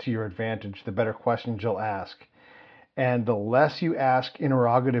silence to your advantage, the better questions you'll ask. And the less you ask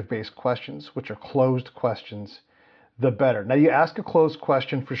interrogative-based questions, which are closed questions, the better. Now, you ask a closed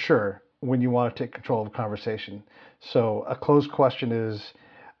question for sure when you want to take control of a conversation. So a closed question is,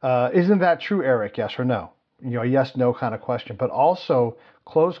 isn't that true, Eric? Yes or no? A yes, no kind of question. But also,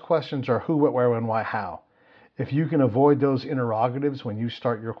 closed questions are who, what, where, when, why, how. If you can avoid those interrogatives when you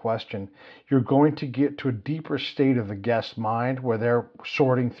start your question, you're going to get to a deeper state of the guest's mind where they're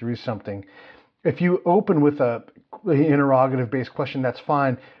sorting through something. If you open with an interrogative-based question, that's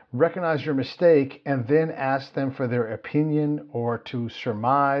fine. Recognize your mistake and then ask them for their opinion or to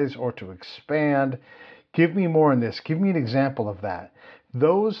surmise or to expand. Give me more on this. Give me an example of that.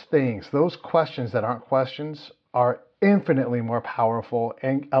 Those things, those questions that aren't questions, are infinitely more powerful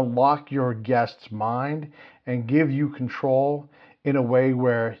and unlock your guest's mind and give you control in a way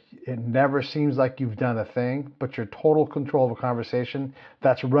where it never seems like you've done a thing, but you're total control of a conversation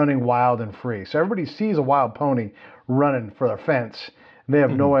that's running wild and free. So everybody sees a wild pony running for their fence, and they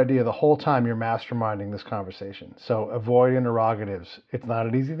have no idea the whole time you're masterminding this conversation. So avoid interrogatives. It's not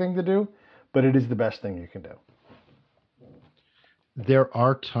an easy thing to do, but it is the best thing you can do. There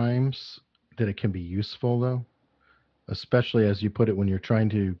are times that it can be useful, though, especially as you put it when you're trying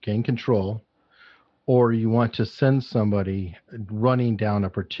to gain control or you want to send somebody running down a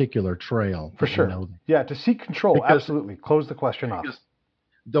particular trail. For sure. Yeah, to seek control, absolutely. Close the question off.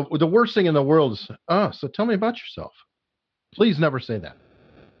 The worst thing in the world is, so tell me about yourself. Please never say that.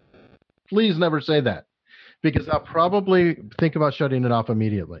 Please never say that, because I'll probably think about shutting it off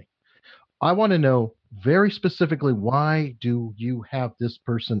immediately. I want to know very specifically, why do you have this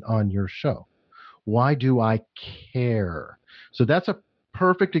person on your show? Why do I care? So that's a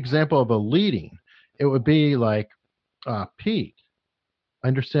perfect example of a leading. It would be like, Pete, I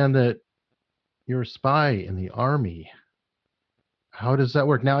understand that you're a spy in the Army. How does that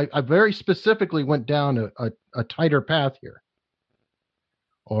work? Now, I very specifically went down a tighter path here.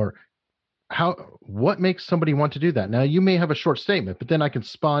 Or what makes somebody want to do that? Now, you may have a short statement, but then I can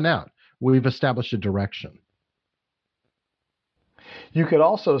spawn out. We've established a direction. You could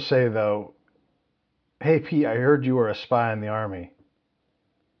also say, though, hey, Pete, I heard you were a spy in the Army.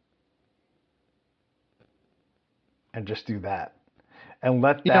 And just do that. And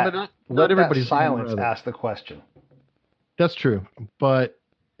let that silence ask the question. That's true.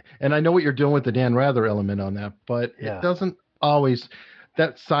 And I know what you're doing with the Dan Rather element on that, but it doesn't always.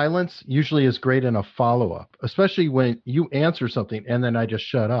 That silence usually is great in a follow-up, especially when you answer something and then I just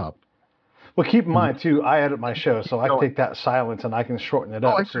shut up. Well, keep in mind, too, I edit my show, so I take that silence and I can shorten it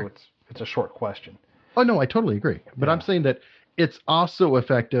up so it's a short question. Oh, no, I totally agree. But I'm saying that it's also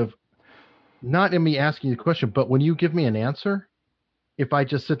effective, not in me asking you the question, but when you give me an answer, if I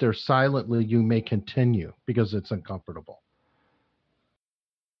just sit there silently, you may continue because it's uncomfortable.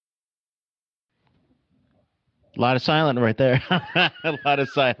 A lot of silence right there. A lot of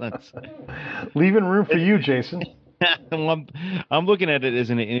silence. Leaving room for you, Jason. I'm looking at it as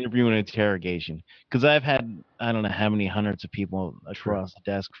an interview and interrogation because I've had, I don't know how many hundreds of people across the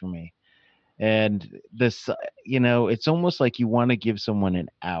desk for me. And this, it's almost like you want to give someone an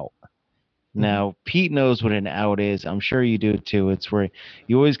out. Now, Pete knows what an out is. I'm sure you do too. It's where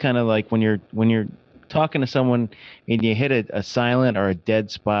you always kind of like when you're talking to someone and you hit a silent or a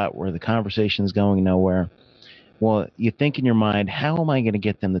dead spot where the conversation is going nowhere. Well, you think in your mind, how am I going to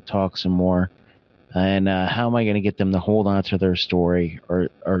get them to talk some more? And how am I going to get them to hold on to their story or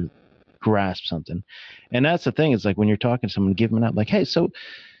grasp something? And that's the thing. It's like when you're talking to someone, give them out like, hey, so,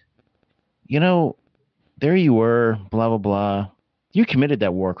 there you were, blah, blah, blah. You committed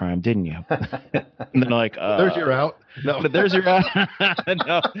that war crime, didn't you? And they're like, there's your out. No, there's your out.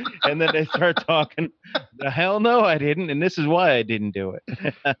 No. And then they start talking. The hell no, I didn't. And this is why I didn't do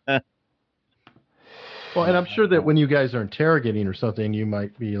it. Well, and I'm sure that when you guys are interrogating or something, you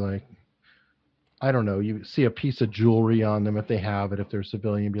might be like, I don't know, you see a piece of jewelry on them if they have it, if they're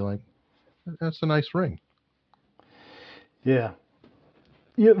civilian, you'd be like, that's a nice ring. Yeah.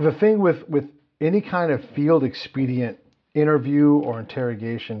 The thing with any kind of field expedient interview or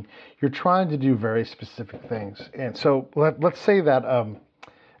interrogation, you're trying to do very specific things. And so let's say that,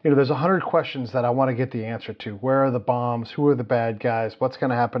 there's 100 questions that I want to get the answer to. Where are the bombs? Who are the bad guys? What's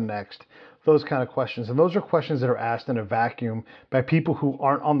going to happen next? Those kind of questions. And those are questions that are asked in a vacuum by people who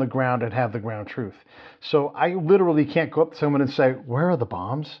aren't on the ground and have the ground truth. So I literally can't go up to someone and say, where are the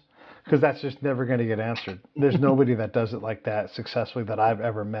bombs? Because that's just never going to get answered. There's nobody that does it like that successfully that I've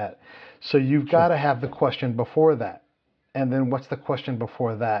ever met. So you've got to have the question before that. And then what's the question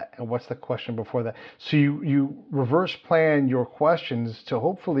before that? And what's the question before that? So you reverse plan your questions to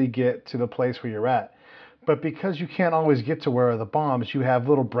hopefully get to the place where you're at. But because you can't always get to where are the bombs, you have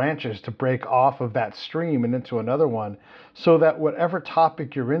little branches to break off of that stream and into another one so that whatever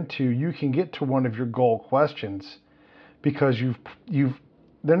topic you're into, you can get to one of your goal questions because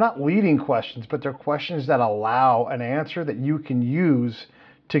they're not leading questions, but they're questions that allow an answer that you can use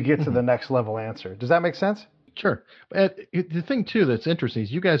to get to the next level answer. Does that make sense? Sure. But the thing, too, that's interesting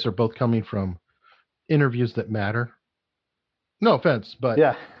is you guys are both coming from interviews that matter. No offense, but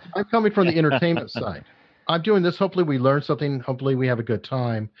I'm coming from the entertainment side. I'm doing this. Hopefully we learn something. Hopefully we have a good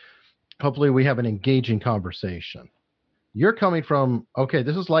time. Hopefully we have an engaging conversation. You're coming from, okay,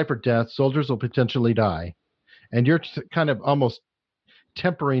 this is life or death. Soldiers will potentially die. And you're kind of almost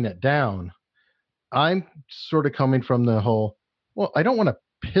tempering it down. I'm sort of coming from the whole, well, I don't want to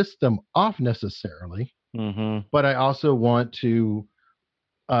piss them off necessarily, but I also want to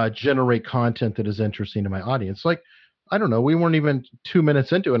generate content that is interesting to my audience. Like, I don't know, we weren't even 2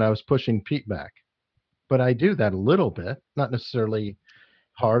 minutes into it and I was pushing Pete back. But I do that a little bit, not necessarily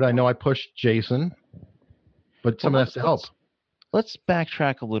hard. I know I pushed Jason, but some of that's to help. Let's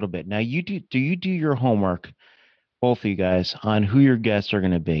backtrack a little bit. Now, do you do your homework, both of you guys, on who your guests are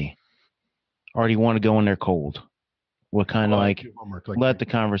going to be? Or do you want to go in there cold? What kind of let the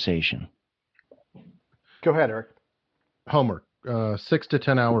conversation? Go ahead, Eric. Homework, 6 to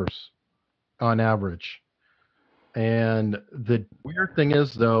 10 hours on average. And the weird thing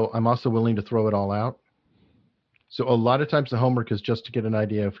is, though, I'm also willing to throw it all out. So a lot of times the homework is just to get an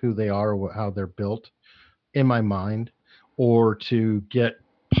idea of who they are or how they're built in my mind, or to get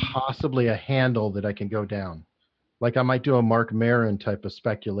possibly a handle that I can go down. Like I might do a Mark Maron type of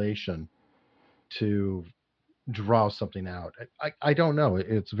speculation to draw something out. I don't know.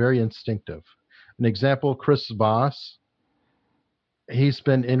 It's very instinctive. An example, Chris Voss, he's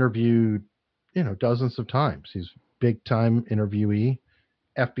been interviewed, dozens of times. He's big time interviewee,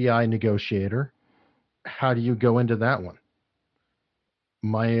 FBI negotiator. How do you go into that one?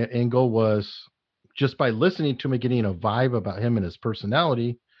 My angle was just by listening to him and getting a vibe about him and his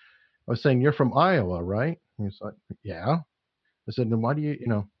personality. I was saying, you're from Iowa, right? He's like, yeah. I said, then why do you,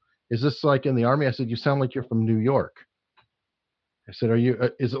 is this like in the Army? I said, you sound like you're from New York. I said,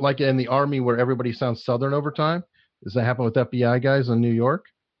 is it like in the Army where everybody sounds Southern over time? Does that happen with FBI guys in New York?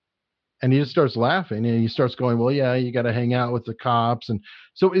 And he just starts laughing and he starts going, well, yeah, you got to hang out with the cops. And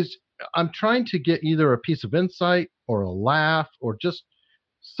so I'm trying to get either a piece of insight or a laugh or just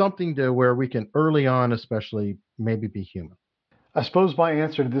something to where we can early on, especially, maybe be human. I suppose my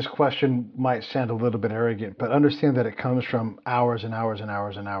answer to this question might sound a little bit arrogant, but understand that it comes from hours and hours and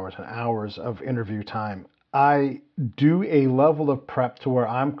hours and hours and hours of interview time. I do a level of prep to where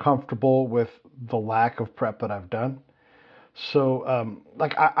I'm comfortable with the lack of prep that I've done. So,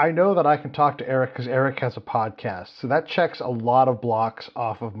 I know that I can talk to Eric because Eric has a podcast. So that checks a lot of blocks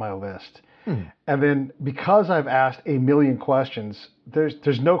off of my list. And then because I've asked a million questions,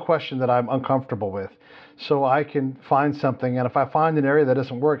 there's no question that I'm uncomfortable with. So I can find something, and if I find an area that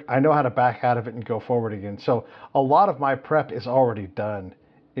doesn't work, I know how to back out of it and go forward again. So a lot of my prep is already done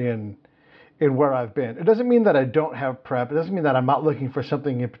in where I've been. It doesn't mean that I don't have prep. It doesn't mean that I'm not looking for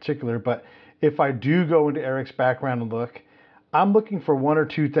something in particular. But if I do go into Eric's background and look, I'm looking for one or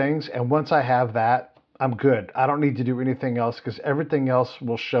two things, and once I have that, I'm good. I don't need to do anything else because everything else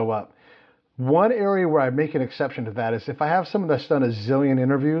will show up. One area where I make an exception to that is if I have someone that's done a zillion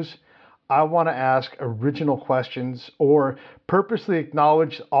interviews, I want to ask original questions or purposely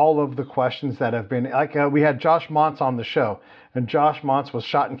acknowledge all of the questions that have been, like we had Josh Montz on the show, and Josh Montz was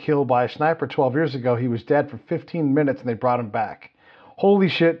shot and killed by a sniper 12 years ago. He was dead for 15 minutes and they brought him back. Holy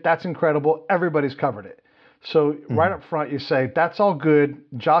shit, that's incredible. Everybody's covered it. So right up front, you say, that's all good.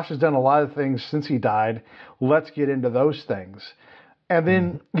 Josh has done a lot of things since he died. Let's get into those things. And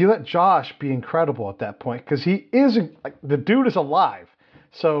then you let Josh be incredible at that point because he is, like, the dude is alive.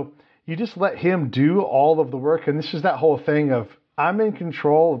 So you just let him do all of the work. And this is that whole thing of I'm in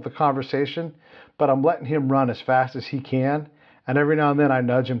control of the conversation, but I'm letting him run as fast as he can. And every now and then I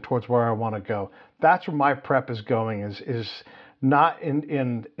nudge him towards where I want to go. That's where my prep is going is not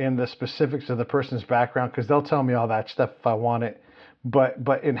in the specifics of the person's background, because they'll tell me all that stuff if I want it,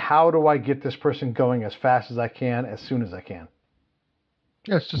 but in how do I get this person going as fast as I can, as soon as I can.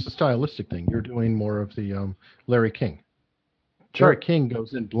 Yeah, it's just a stylistic thing. You're doing more of the Larry King. Sure. Larry King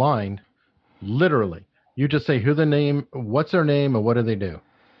goes in blind, literally. You just say who the name, what's their name, and what do they do.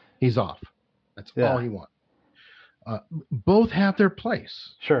 He's off. That's all he wants. Both have their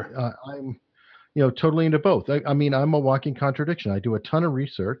place. Sure. I'm totally into both. I mean, I'm a walking contradiction. I do a ton of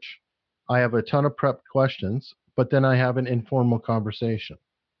research. I have a ton of prep questions, but then I have an informal conversation.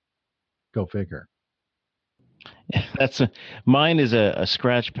 Go figure. Mine is a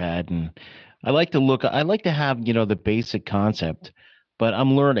scratch pad, and I like to have, the basic concept, but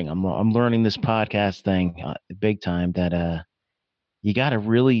I'm learning. I'm learning this podcast thing big time that you got to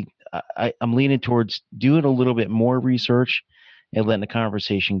really, I'm leaning towards doing a little bit more research and letting the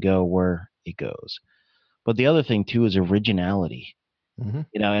conversation go where it goes. But the other thing too is originality.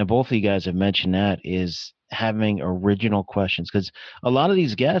 And both of you guys have mentioned that, is having original questions, because a lot of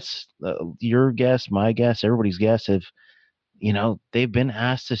these guests, your guests, my guests, everybody's guests have, they've been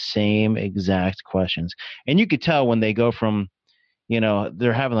asked the same exact questions, and you could tell when they go from,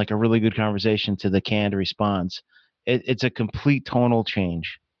 they're having like a really good conversation to the canned response. It's a complete tonal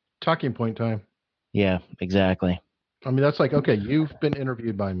change. Talking point time. Yeah, exactly. I mean, that's like, okay, you've been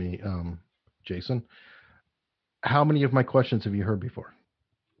interviewed by me, Jason. How many of my questions have you heard before?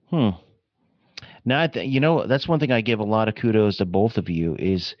 Now, that's one thing I give a lot of kudos to both of you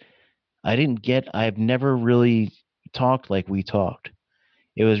is I've never really talked like we talked.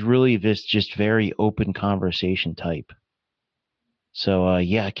 It was really this just very open conversation type. So, I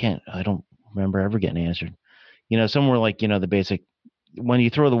don't remember ever getting answered. Somewhere like, the basic, when you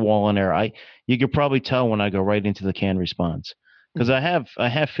throw the wall in there, you could probably tell when I go right into the canned response, because I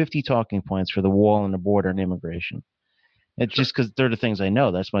have 50 talking points for the wall and the border and immigration. It's just because they're the things I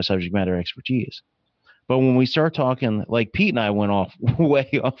know. That's my subject matter expertise. But when we start talking, like Pete and I went off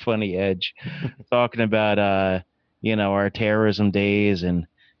way off on the edge, talking about, our terrorism days and,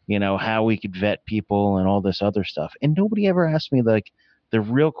 how we could vet people and all this other stuff. And nobody ever asked me like the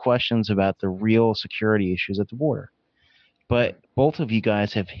real questions about the real security issues at the border. But both of you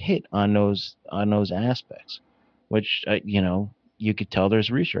guys have hit on those aspects, which, you could tell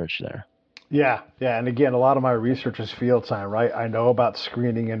there's research there. Yeah. And again, a lot of my research is field time, right? I know about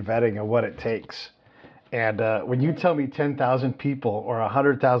screening and vetting and what it takes. And when you tell me 10,000 people or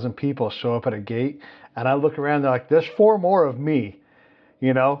 100,000 people show up at a gate, and I look around, they're like, there's 4 more of me.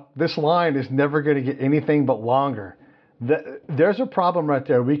 This line is never going to get anything but longer. There's a problem right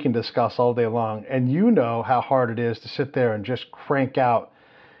there we can discuss all day long. And you know how hard it is to sit there and just crank out,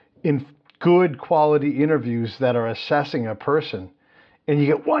 in good quality interviews that are assessing a person, and you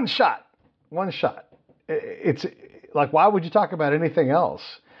get one shot. It's like, why would you talk about anything else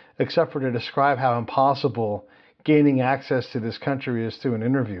except for to describe how impossible gaining access to this country is through an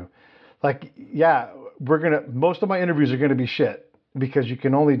interview? Like, yeah, most of my interviews are gonna be shit because you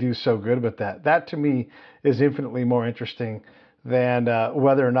can only do so good with that. That to me is infinitely more interesting than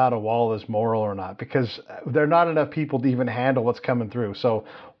whether or not a wall is moral or not, because there are not enough people to even handle what's coming through. So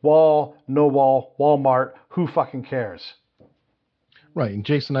wall, no wall, Walmart, who fucking cares? Right. And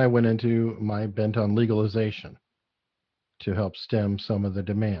Jason and I went into my bent on legalization to help stem some of the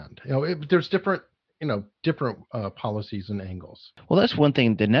demand. There's different policies and angles. Well, that's one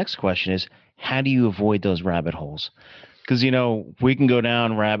thing. The next question is, how do you avoid those rabbit holes? Because, we can go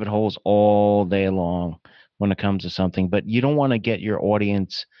down rabbit holes all day long when it comes to something, but you don't want to get your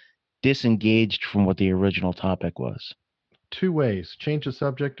audience disengaged from what the original topic was. 2 ways: change the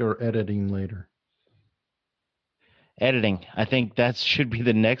subject or editing later. Editing. I think that should be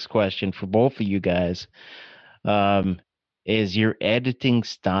the next question for both of you guys. Is your editing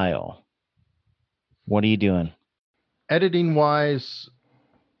style? What are you doing? Editing wise,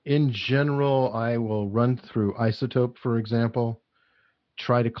 in general, I will run through Isotope, for example,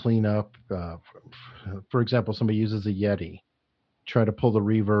 try to clean up. For example, somebody uses a Yeti, try to pull the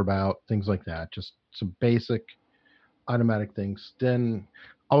reverb out, things like that. Just some basic automatic things. Then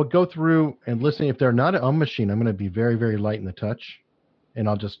I'll go through and listen. If they're not an machine, I'm going to be very, very light in the touch. And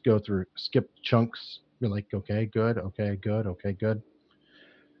I'll just go through, skip chunks. Be like, okay, good. Okay, good. Okay, good.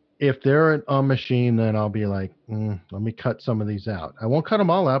 If they're an machine, then I'll be like, let me cut some of these out. I won't cut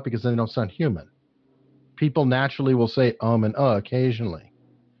them all out because then they don't sound human. People naturally will say and occasionally.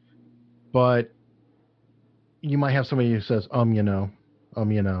 But you might have somebody who says,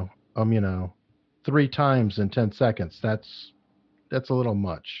 3 times in 10 seconds. That's a little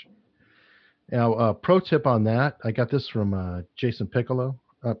much. Now, pro tip on that, I got this from Jason Piccolo.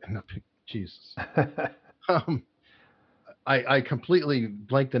 Jesus. I completely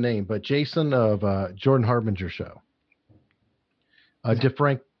blanked the name, but Jason of Jordan Harbinger show.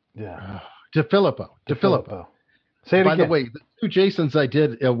 DeFilippo. Say it By again. the way, the 2 Jasons I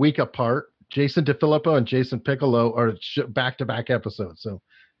did a week apart, Jason DeFilippo and Jason Piccolo, are back-to-back episodes. So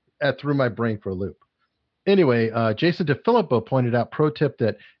that threw my brain for a loop. Anyway, Jason DeFilippo pointed out, pro tip,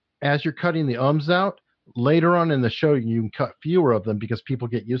 that as you're cutting the ums out, later on in the show, you can cut fewer of them because people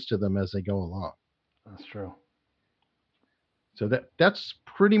get used to them as they go along. That's true. So that's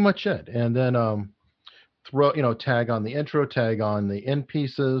pretty much it. And then tag on the intro, tag on the end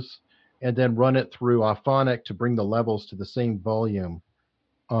pieces, and then run it through Auphonic to bring the levels to the same volume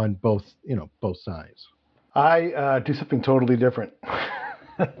on both sides. I do something totally different.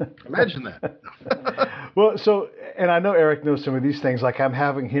 Imagine that. Well, and I know Eric knows some of these things. Like, I'm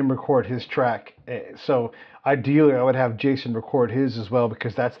having him record his track. So ideally, I would have Jason record his as well,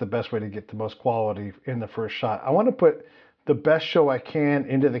 because that's the best way to get the most quality in the first shot. I want to put the best show I can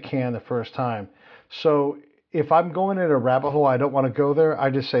into the can the first time. So if I'm going in a rabbit hole, I don't want to go there.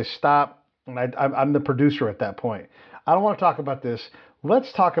 I just say stop, and I'm the producer at that point. I don't want to talk about this.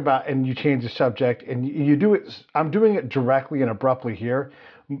 Let's talk about, and you change the subject, and you do it. I'm doing it directly and abruptly here.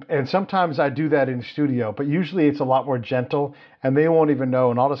 And sometimes I do that in the studio, but usually it's a lot more gentle, and they won't even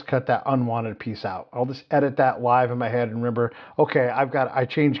know, and I'll just cut that unwanted piece out. I'll just edit that live in my head and remember, okay, I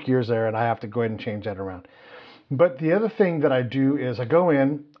changed gears there, and I have to go ahead and change that around. But the other thing that I do is I go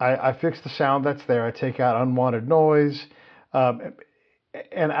in, I fix the sound that's there, I take out unwanted noise, and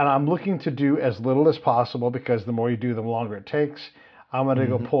I'm looking to do as little as possible, because the more you do, the longer it takes. I'm going to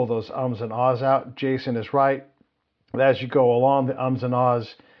go pull those ums and ahs out. Jason is right. As you go along, the ums and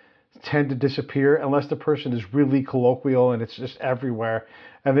ahs tend to disappear unless the person is really colloquial and it's just everywhere.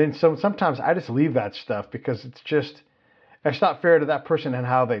 And then sometimes I just leave that stuff because it's not fair to that person and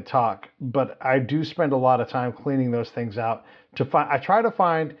how they talk. But I do spend a lot of time cleaning those things out. I try to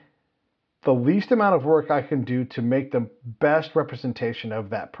find the least amount of work I can do to make the best representation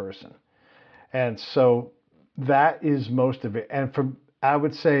of that person. And so that is most of it. And I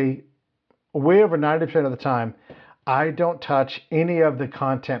would say way over 90% of the time, I don't touch any of the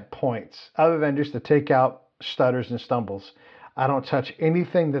content points other than just to take out stutters and stumbles. I don't touch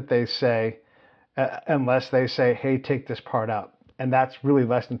anything that they say unless they say, hey, take this part out. And that's really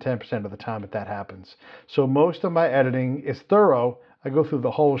less than 10% of the time that happens. So most of my editing is thorough. I go through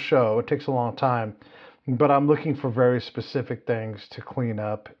the whole show. It takes a long time, but I'm looking for very specific things to clean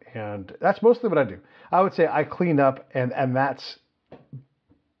up. And that's mostly what I do. I would say I clean up, and that's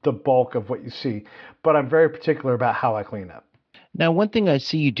the bulk of what you see. But I'm very particular about how I clean up. Now, one thing I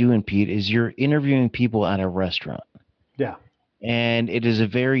see you doing, Pete, is you're interviewing people at a restaurant. Yeah. and it is a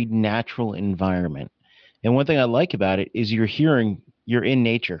very natural environment. And one thing I like about it is you're in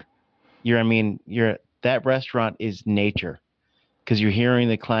nature. That restaurant is nature because you're hearing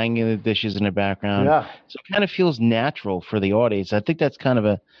the clanging of the dishes in the background. Yeah. So it kind of feels natural for the audience. I think that's kind of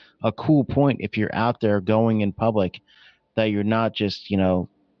a cool point if you're out there going in public, that you're not just, you're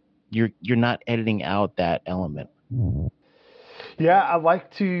not editing out that element. Yeah, I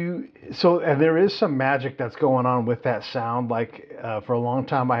like to. So, and there is some magic that's going on with that sound. Like for a long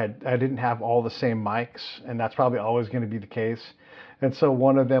time, I didn't have all the same mics, and that's probably always going to be the case. And so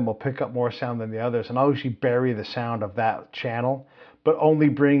one of them will pick up more sound than the others, and I'll usually bury the sound of that channel, but only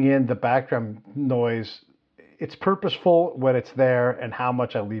bring in the background noise. It's purposeful when it's there, and how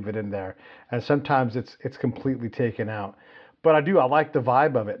much I leave it in there. And sometimes it's completely taken out. But I like the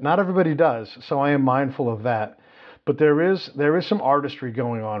vibe of it. Not everybody does, so I am mindful of that. But there is some artistry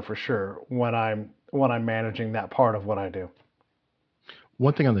going on for sure when I'm managing that part of what I do.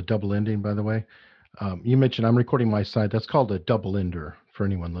 One thing on the double ending, by the way, you mentioned I'm recording my side. That's called a double ender for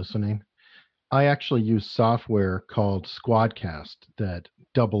anyone listening. I actually use software called Squadcast that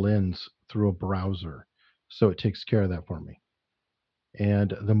double ends through a browser, so it takes care of that for me.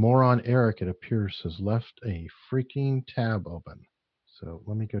 And the moron Eric, it appears, has left a freaking tab open. So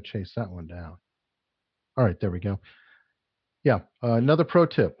let me go chase that one down. All right, there we go. Yeah, another pro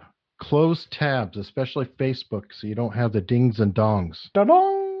tip. Close tabs, especially Facebook, so you don't have the dings and dongs.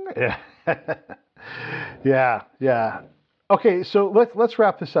 Da-dong! Yeah. Yeah. Okay, so let's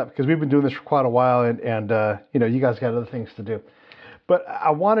wrap this up because we've been doing this for quite a while, and you guys got other things to do. But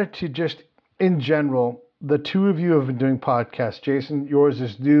I wanted to just, in general, the two of you have been doing podcasts. Jason, yours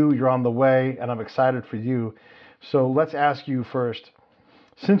is new, you're on the way, and I'm excited for you. So let's ask you first.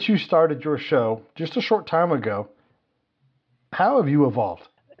 Since you started your show just a short time ago, how have you evolved?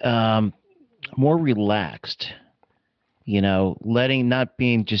 More relaxed, not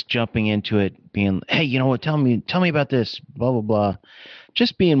being just jumping into it, being, hey, you know what, tell me about this, blah, blah, blah.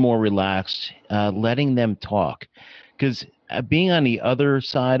 Just being more relaxed, letting them talk. Because being on the other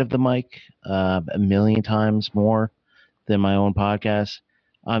side of the mic a million times more than my own podcast,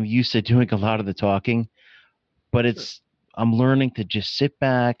 I'm used to doing a lot of the talking, but I'm learning to just sit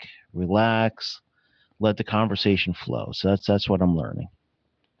back, relax, let the conversation flow. So that's what I'm learning.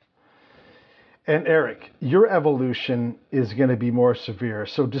 And Eric, your evolution is going to be more severe.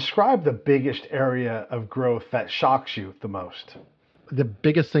 So describe the biggest area of growth that shocks you the most. The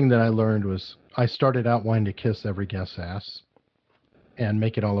biggest thing that I learned was I started out wanting to kiss every guest's ass and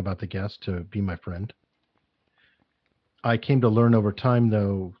make it all about the guest to be my friend. I came to learn over time,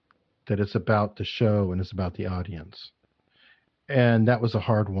 though, that it's about the show and it's about the audience. And that was a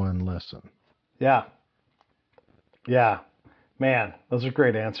hard-won lesson. Yeah. Yeah. Man, those are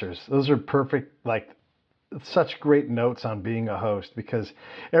great answers. Those are perfect, such great notes on being a host, because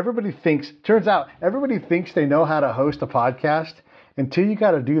turns out everybody thinks they know how to host a podcast until you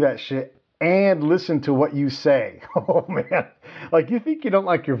got to do that shit and listen to what you say. Oh man. You think you don't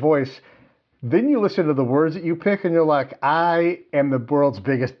like your voice, then you listen to the words that you pick and you're like, I am the world's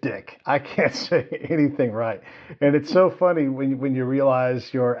biggest dick. I can't say anything right. And it's so funny when you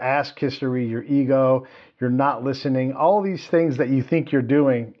realize your ass kissery, your ego, you're not listening, all these things that you think you're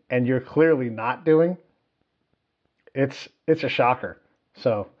doing and you're clearly not doing. It's a shocker.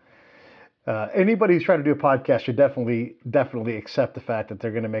 So anybody who's trying to do a podcast should definitely accept the fact that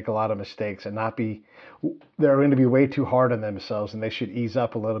they're going to make a lot of mistakes and they're going to be way too hard on themselves, and they should ease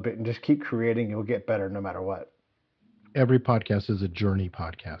up a little bit and just keep creating. You'll get better no matter what. Every podcast is a journey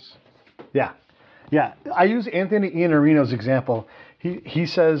podcast. Yeah. Yeah. I use Anthony Iannarino's example. He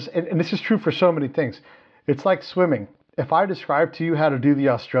says, and this is true for so many things, it's like swimming. If I described to you how to do the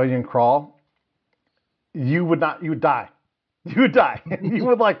Australian crawl, you would die. You would die. You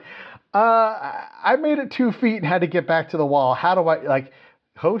would I made it 2 feet and had to get back to the wall. How do I,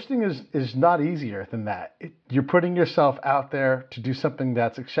 hosting is not easier than that. You're putting yourself out there to do something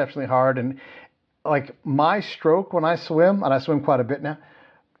that's exceptionally hard. And my stroke when I swim, and I swim quite a bit now,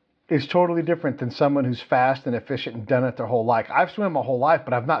 is totally different than someone who's fast and efficient and done it their whole life. I've swum my whole life,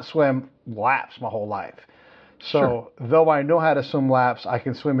 but I've not swum laps my whole life. So Though I know how to swim laps, I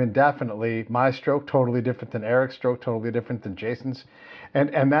can swim indefinitely. My stroke totally different than Eric's stroke, totally different than Jason's.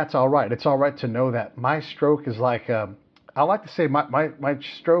 And that's all right. It's all right to know that. My stroke is I like to say my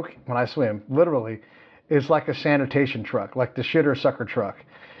stroke when I swim, literally, is like a sanitation truck, like the shitter sucker truck.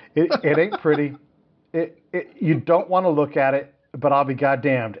 It ain't pretty. You don't want to look at it, but I'll be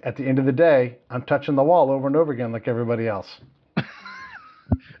goddamned. At the end of the day, I'm touching the wall over and over again like everybody else.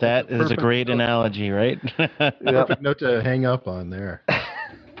 That is a great analogy, right? Perfect note to hang up on there.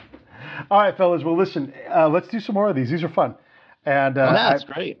 All right, fellas. Well, listen, let's do some more of these. These are fun. And that's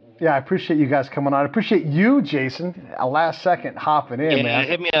great. Yeah, I appreciate you guys coming on. I appreciate you, Jason, a last second hopping in, man.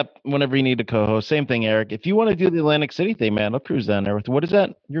 Hit me up whenever you need a co-host. Same thing, Eric. If you want to do the Atlantic City thing, man, I'll cruise down there. What is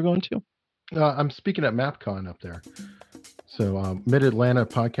that you're going to? I'm speaking at MapCon up there. So Mid-Atlanta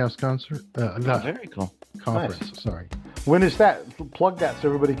Podcast Concert. Very cool. Conference, Nice. Sorry. When is that? Plug that so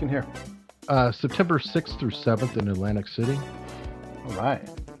everybody can hear. September 6th through 7th in Atlantic City. All right.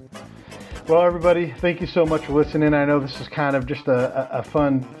 Well, everybody, thank you so much for listening. I know this is kind of just a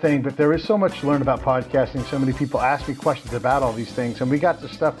fun thing, but there is so much to learn about podcasting. So many people ask me questions about all these things, and we got the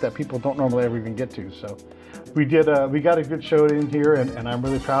stuff that people don't normally ever even get to. So we got a good show in here, and I'm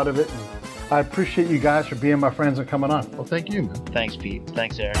really proud of it. And I appreciate you guys for being my friends and coming on. Well, thank you, man. Thanks, Pete.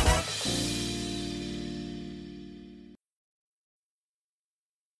 Thanks, Eric.